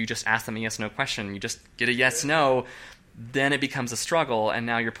 if you just ask them a yes/no question, you just get a yes/no, then it becomes a struggle, and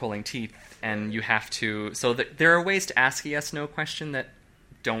now you're pulling teeth, and you have to... So there are ways to ask a yes/no question that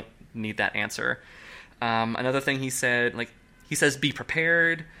don't need that answer. Another thing he said, he says be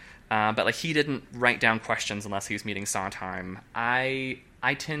prepared, but he didn't write down questions unless he was meeting Sondheim. I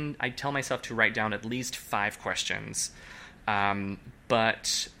tell myself to write down at least 5 questions,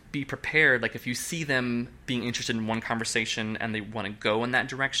 but be prepared. If you see them being interested in one conversation and they want to go in that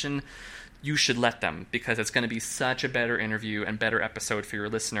direction, you should let them, because it's going to be such a better interview and better episode for your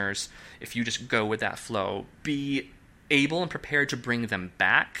listeners if you just go with that flow. Be able and prepared to bring them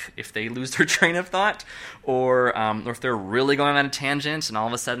back if they lose their train of thought, or if they're really going on a tangent and all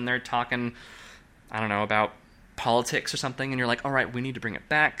of a sudden they're talking, I don't know, about politics or something, and you're like, all right, we need to bring it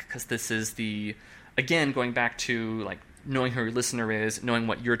back, because this is again, going back to knowing who your listener is, knowing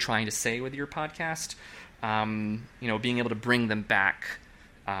what you're trying to say with your podcast, being able to bring them back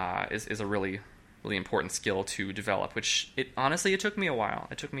is a really, really important skill to develop, which honestly, it took me a while.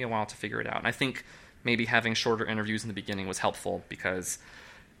 It took me a while to figure it out. And I think maybe having shorter interviews in the beginning was helpful because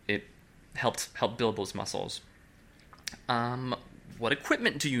it helped build those muscles. What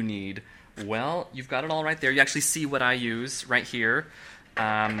equipment do you need? Well, you've got it all right there. You actually see what I use right here.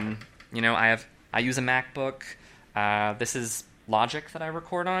 I use a MacBook. This is Logic that I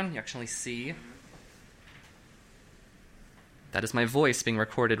record on. You actually see. That is my voice being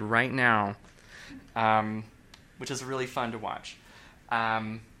recorded right now, which is really fun to watch.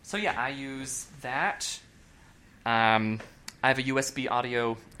 So yeah, I use that. I have a USB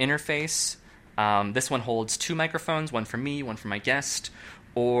audio interface. This one holds 2 microphones, one for me, one for my guest.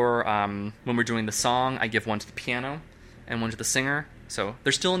 Or when we're doing the song, I give one to the piano and one to the singer. So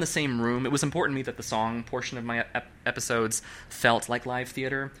they're still in the same room. It was important to me that the song portion of my episodes felt like live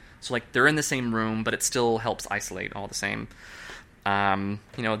theater. So they're in the same room, but it still helps isolate all the same.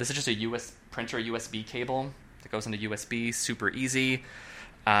 This is just a US printer USB cable that goes into USB, super easy.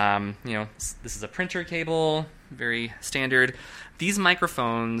 This is a printer cable, very standard. These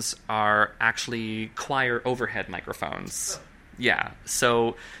microphones are actually choir overhead microphones. Yeah,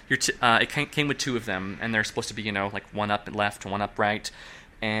 so it came with 2 of them, and they're supposed to be, one up and left, one up right,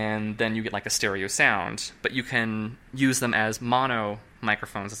 and then you get a stereo sound. But you can use them as mono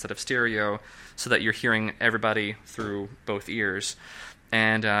microphones instead of stereo, so that you're hearing everybody through both ears.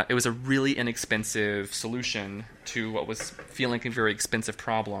 And it was a really inexpensive solution to what was feeling like a very expensive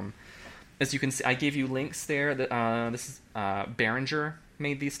problem. As you can see, I gave you links there. This is Behringer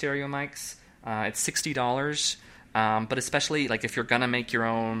made these stereo mics. It's $60. But especially if you're gonna make your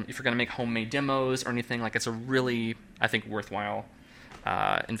own, if you're gonna make homemade demos or anything, it's a really, I think, worthwhile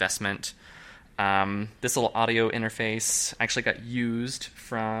investment. This little audio interface actually got used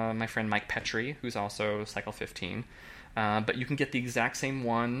from my friend Mike Petrie, who's also Cycle 15. But you can get the exact same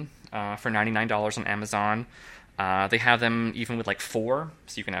one for $99 on Amazon. They have them even with 4,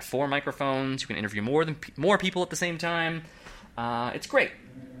 so you can have 4 microphones. You can interview more people at the same time. It's great.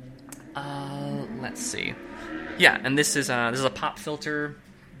 Let's see. Yeah, and this is a pop filter.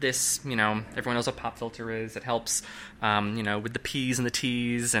 This, everyone knows what pop filter is. It helps, with the P's and the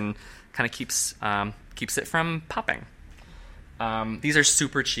T's, and kind of keeps it from popping. These are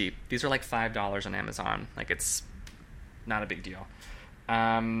super cheap. These are $5 on Amazon. It's not a big deal.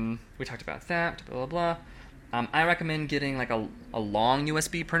 We talked about that. Blah blah blah. I recommend getting a long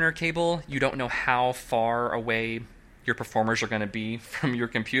USB printer cable. You don't know how far away your performers are going to be from your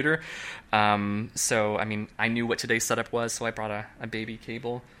computer. So, I knew what today's setup was, so I brought a baby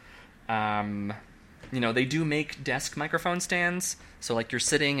cable. They do make desk microphone stands. So, you're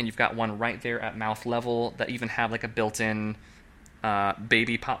sitting and you've got one right there at mouth level that even have a built-in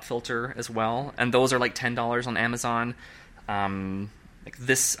baby pop filter as well. And those are $10 on Amazon.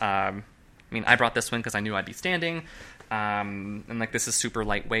 This, I brought this one because I knew I'd be standing. And this is super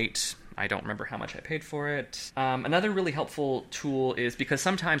lightweight. I don't remember how much I paid for it. Another really helpful tool is because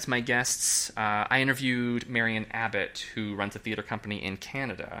sometimes my guests, I interviewed Marian Abbott, who runs a theater company in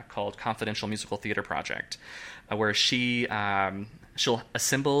Canada called Confidential Musical Theater Project, where she'll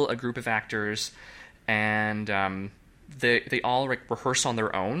assemble a group of actors, and they all rehearse on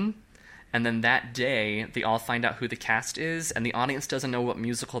their own. And then that day, they all find out who the cast is, and the audience doesn't know what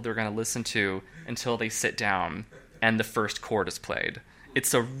musical they're going to listen to until they sit down and the first chord is played.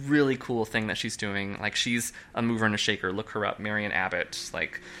 it's a really cool thing that she's doing. Like, she's a mover and a shaker. Look her up, Marian Abbott.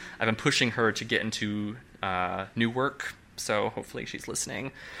 Like, I've been pushing her to get into new work, so hopefully she's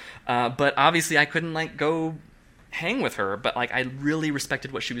listening. But obviously I couldn't, like, go hang with her, but, like, I really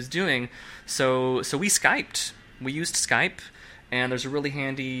respected what she was doing, so we Skyped. We used Skype, and there's a really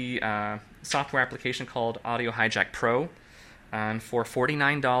handy software application called Audio Hijack Pro, and for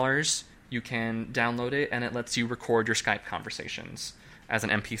 $49 you can download it, and it lets you record your Skype conversations as an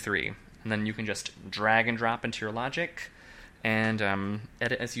MP3, and then you can just drag and drop into your Logic and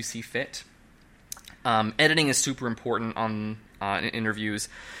edit as you see fit. Editing is super important on interviews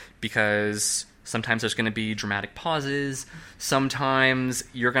because sometimes there's going to be dramatic pauses. Sometimes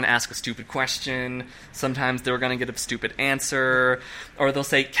you're going to ask a stupid question. Sometimes they're going to get a stupid answer. Or they'll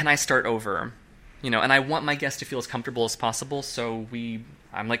say, can I start over? You know, and I want my guest to feel as comfortable as possible, so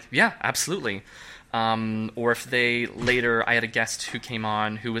I'm like, yeah, absolutely. Or if I had a guest who came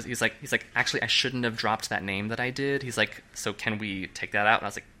on he's like, actually, I shouldn't have dropped that name that I did. He's like, so can we take that out? And I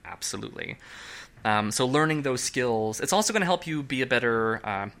was like, absolutely. So learning those skills, it's also going to help you be a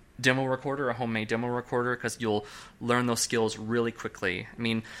better demo recorder, a homemade demo recorder, because you'll learn those skills really quickly. I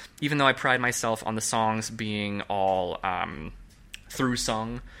mean, even though I pride myself on the songs being all through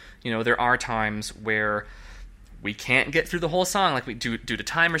sung, you know, there are times where we can't get through the whole song, like due to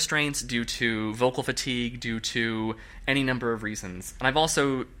time restraints, due to vocal fatigue, due to any number of reasons. And I've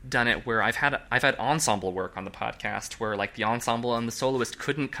also done it where I've had ensemble work on the podcast where, like, the ensemble and the soloist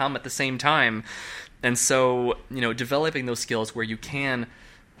couldn't come at the same time, and so, you know, developing those skills where you can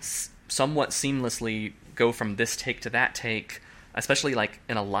somewhat seamlessly go from this take to that take, especially like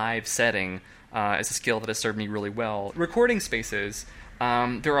in a live setting, is a skill that has served me really well. Recording spaces,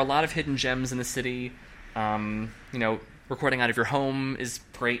 there are a lot of hidden gems in the city. You know, recording out of your home is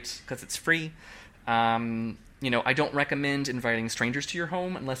great because it's free. You know, I don't recommend inviting strangers to your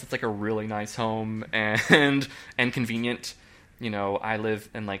home unless it's like a really nice home and convenient. You know, I live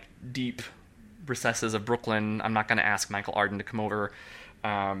in like deep recesses of Brooklyn. I'm not going to ask Michael Arden to come over,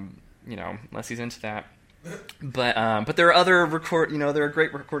 you know, unless he's into that. But there are other there are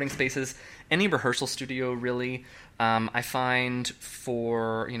great recording spaces. Any rehearsal studio, really. I find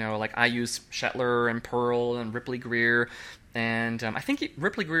for, you know, like I use Shetler and Pearl and Ripley Greer, and I think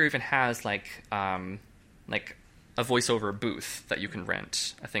Ripley Greer even has like a voiceover booth that you can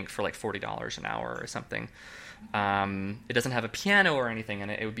rent, I think for like $40 an hour or something. It doesn't have a piano or anything in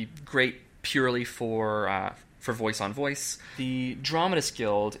it. It would be great purely for voice on voice. The Dramatist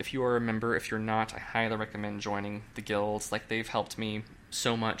Guild, if you are a member, if you're not, I highly recommend joining the guilds. Like, they've helped me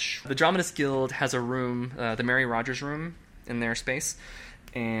so much. The Dramatist Guild has a room, the Mary Rogers room, in their space,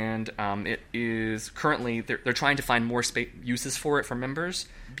 and it is currently, they're trying to find more uses for it for members.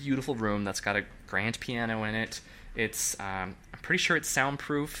 Beautiful room that's got a grand piano in it. It's, I'm pretty sure it's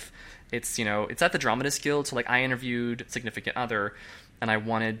soundproof. It's, you know, it's at the Dramatist Guild, so like I interviewed Significant Other, and I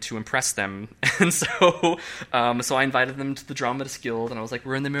wanted to impress them, and so I invited them to the Dramatist Guild, and I was like,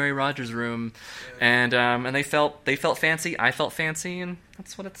 "We're in the Mary Rogers room," and they felt fancy, I felt fancy, and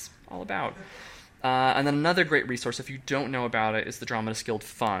that's what it's all about. And then another great resource, if you don't know about it, is the Dramatist Guild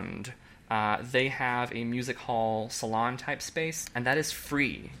Fund. They have a music hall salon type space, and that is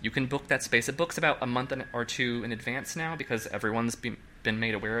free. You can book that space. It books about a month or two in advance now because everyone's been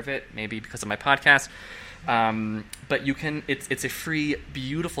made aware of it, maybe because of my podcast. But you can, it's a free,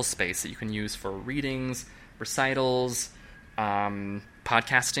 beautiful space that you can use for readings, recitals,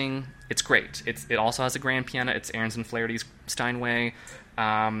 podcasting. It's great. It also has a grand piano. It's Ahrens and Flaherty's Steinway.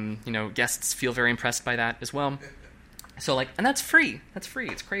 You know, guests feel very impressed by that as well. So like, and that's free. That's free.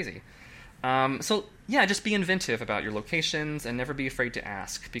 It's crazy. So yeah, just be inventive about your locations and never be afraid to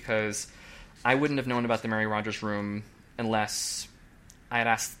ask, because I wouldn't have known about the Mary Rogers room unless I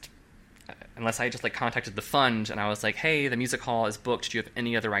had just like contacted the fund and I was like, hey, the music hall is booked. Do you have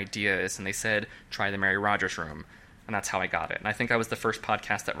any other ideas? And they said, try the Mary Rogers room. And that's how I got it. And I think I was the first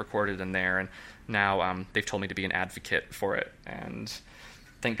podcast that recorded in there. And now they've told me to be an advocate for it. And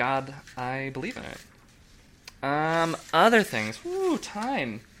thank God I believe in it. Other things. Woo,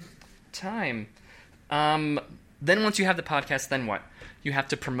 time. Then once you have the podcast, then what? You have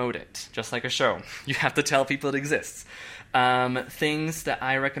to promote it, just like a show. You have to tell people it exists. Things that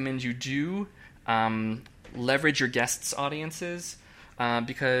I recommend you do, leverage your guests' audiences,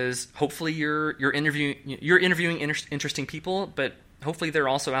 because hopefully you're interviewing interesting people, but hopefully they're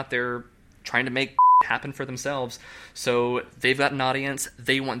also out there trying to make happen for themselves. So they've got an audience.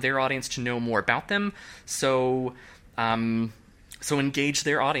 They want their audience to know more about them. So engage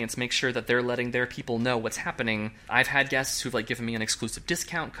their audience. Make sure that they're letting their people know what's happening. I've had guests who've like given me an exclusive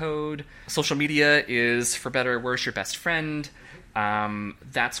discount code. Social media is, for better or worse, your best friend.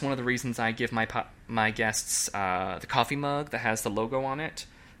 That's one of the reasons I give my guests the coffee mug that has the logo on it.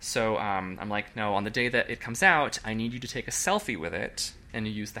 So I'm like, no, on the day that it comes out, I need you to take a selfie with it, and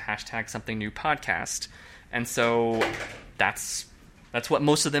you use the hashtag something new podcast. And so that's what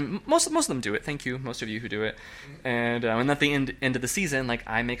most of them do it. Thank you, most of you who do it. And at the end of the season, like,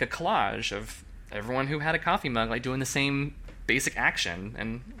 I make a collage of everyone who had a coffee mug, like, doing the same basic action.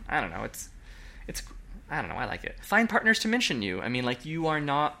 And I don't know, it's I don't know, I like it. Find partners to mention you. I mean, like, you are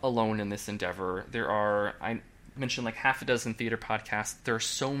not alone in this endeavor. I mentioned like half a dozen theater podcasts. There are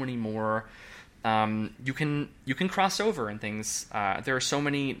so many more. You can cross over and things. There are so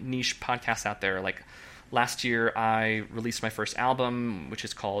many niche podcasts out there. Like, last year I released my first album, which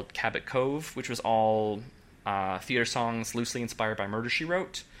is called Cabot Cove, which was all theater songs loosely inspired by Murder, She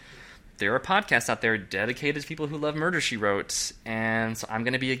Wrote. There are podcasts out there dedicated to people who love Murder, She Wrote, and so I'm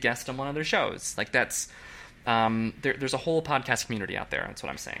going to be a guest on one of their shows. Like, that's there's a whole podcast community out there. That's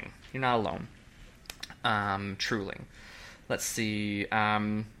what I'm saying. You're not alone. Truly. Let's see.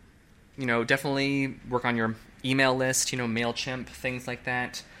 Definitely work on your email list. MailChimp, things like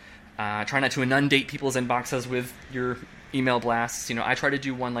that. Try not to inundate people's inboxes with your email blasts. I try to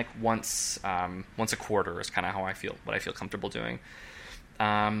do one like once a quarter is kind of what I feel comfortable doing.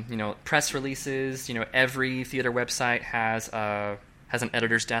 Press releases. Every theater website has an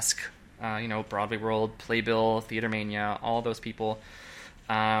editor's desk. Broadway World, Playbill, Theater Mania, all those people.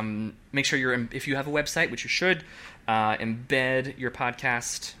 Make sure if you have a website, which you should, embed your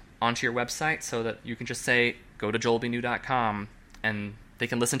podcast onto your website so that you can just say, go to joelbnew.com, and they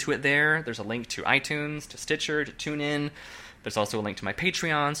can listen to it there. There's a link to iTunes, to Stitcher, to TuneIn. There's also a link to my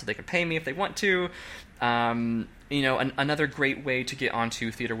Patreon, so they can pay me if they want to. Another great way to get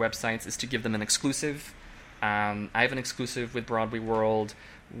onto theater websites is to give them an exclusive. I have an exclusive with Broadway World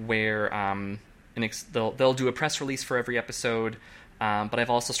where they'll do a press release for every episode, but I've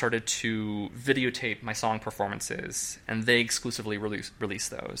also started to videotape my song performances, and they exclusively release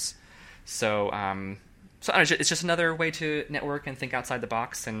those. So it's just another way to network and think outside the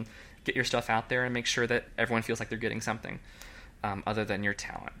box and get your stuff out there and make sure that everyone feels like they're getting something other than your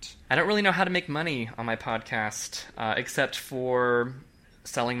talent. I don't really know how to make money on my podcast except for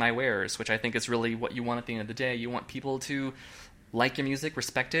selling my wares, which I think is really what you want at the end of the day. You want people to like your music,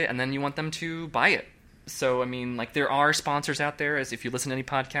 respect it, and then you want them to buy it. So, I mean, like, there are sponsors out there. As if you listen to any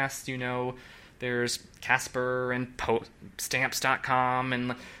podcasts, there's Casper and Stamps.com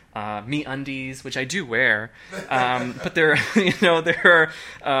and MeUndies, which I do wear. But there's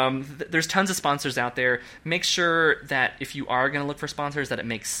tons of sponsors out there. Make sure that if you are going to look for sponsors, that it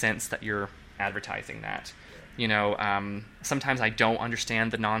makes sense that you're advertising that. Sometimes I don't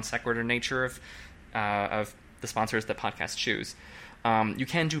understand the non sequitur nature of the sponsors that podcasts choose. You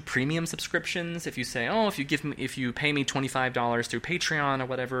can do premium subscriptions. If you say, if you pay me $25 through Patreon or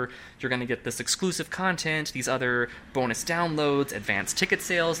whatever, you're going to get this exclusive content, these other bonus downloads, advanced ticket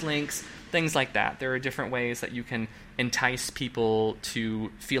sales links, things like that. There are different ways that you can entice people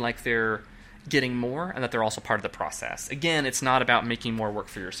to feel like they're getting more and that they're also part of the process. Again, it's not about making more work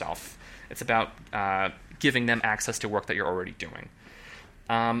for yourself. It's about giving them access to work that you're already doing.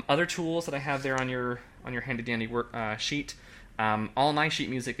 Other tools that I have there on your handy dandy work sheet. All my sheet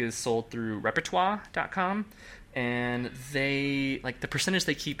music is sold through repertoire.com, and the percentage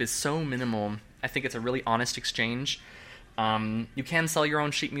they keep is so minimal. I think it's a really honest exchange. You can sell your own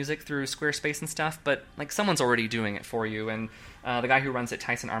sheet music through Squarespace and stuff, but like, someone's already doing it for you. And the guy who runs it,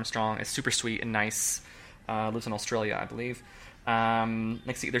 Tyson Armstrong, is super sweet and nice. Lives in Australia, I believe.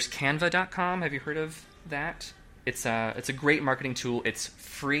 There's Canva.com. Have you heard of that? It's a great marketing tool. It's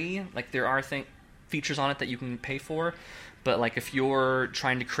free. Like, there are features on it that you can pay for. But like, if you're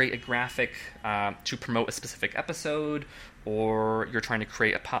trying to create a graphic to promote a specific episode, or you're trying to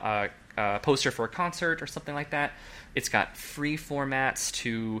create a poster for a concert or something like that, it's got free formats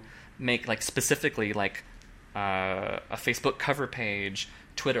to make, like, specifically like a Facebook cover page,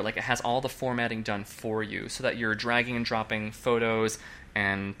 Twitter. Like, it has all the formatting done for you so that you're dragging and dropping photos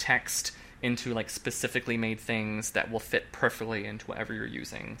and text into like specifically made things that will fit perfectly into whatever you're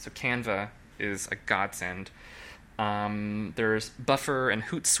using. So Canva is a godsend. There's Buffer and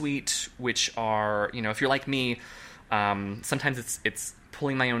Hootsuite, which are, if you're like me, sometimes it's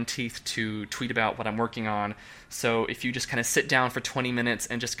pulling my own teeth to tweet about what I'm working on. So if you just kind of sit down for 20 minutes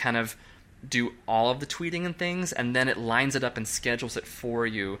and just kind of do all of the tweeting and things, and then it lines it up and schedules it for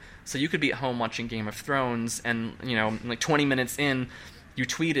you. So you could be at home watching Game of Thrones, and, like 20 minutes in, you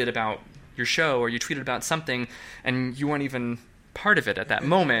tweeted about your show, or you tweeted about something, and you weren't even part of it at that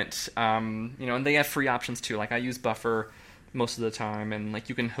moment. And they have free options too. Like, I use Buffer most of the time, and like,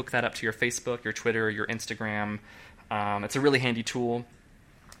 you can hook that up to your Facebook, your Twitter, your Instagram. It's a really handy tool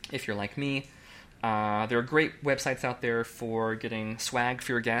if you're like me. There are great websites out there for getting swag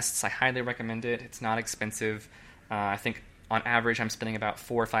for your guests. I highly recommend it. It's not expensive. I think on average I'm spending about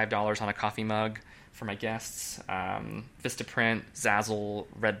 $4 or $5 on a coffee mug for my guests. Vistaprint, Zazzle,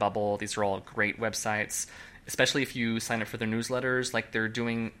 Redbubble, these are all great websites, especially if you sign up for their newsletters. Like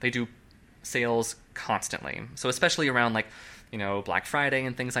they do sales constantly. So especially around like, Black Friday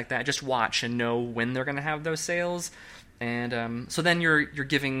and things like that, just watch and know when they're going to have those sales. And so then you're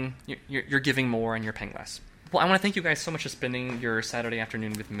giving more and you're paying less. Well, I want to thank you guys so much for spending your Saturday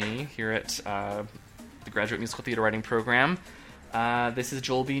afternoon with me here at the Graduate Musical Theater Writing Program. This is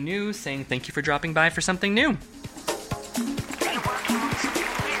Joel B. New saying thank you for dropping by for something new.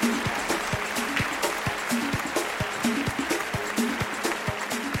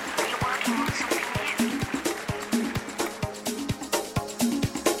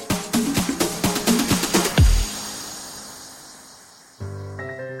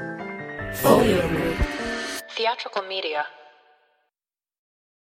 Theatrical media.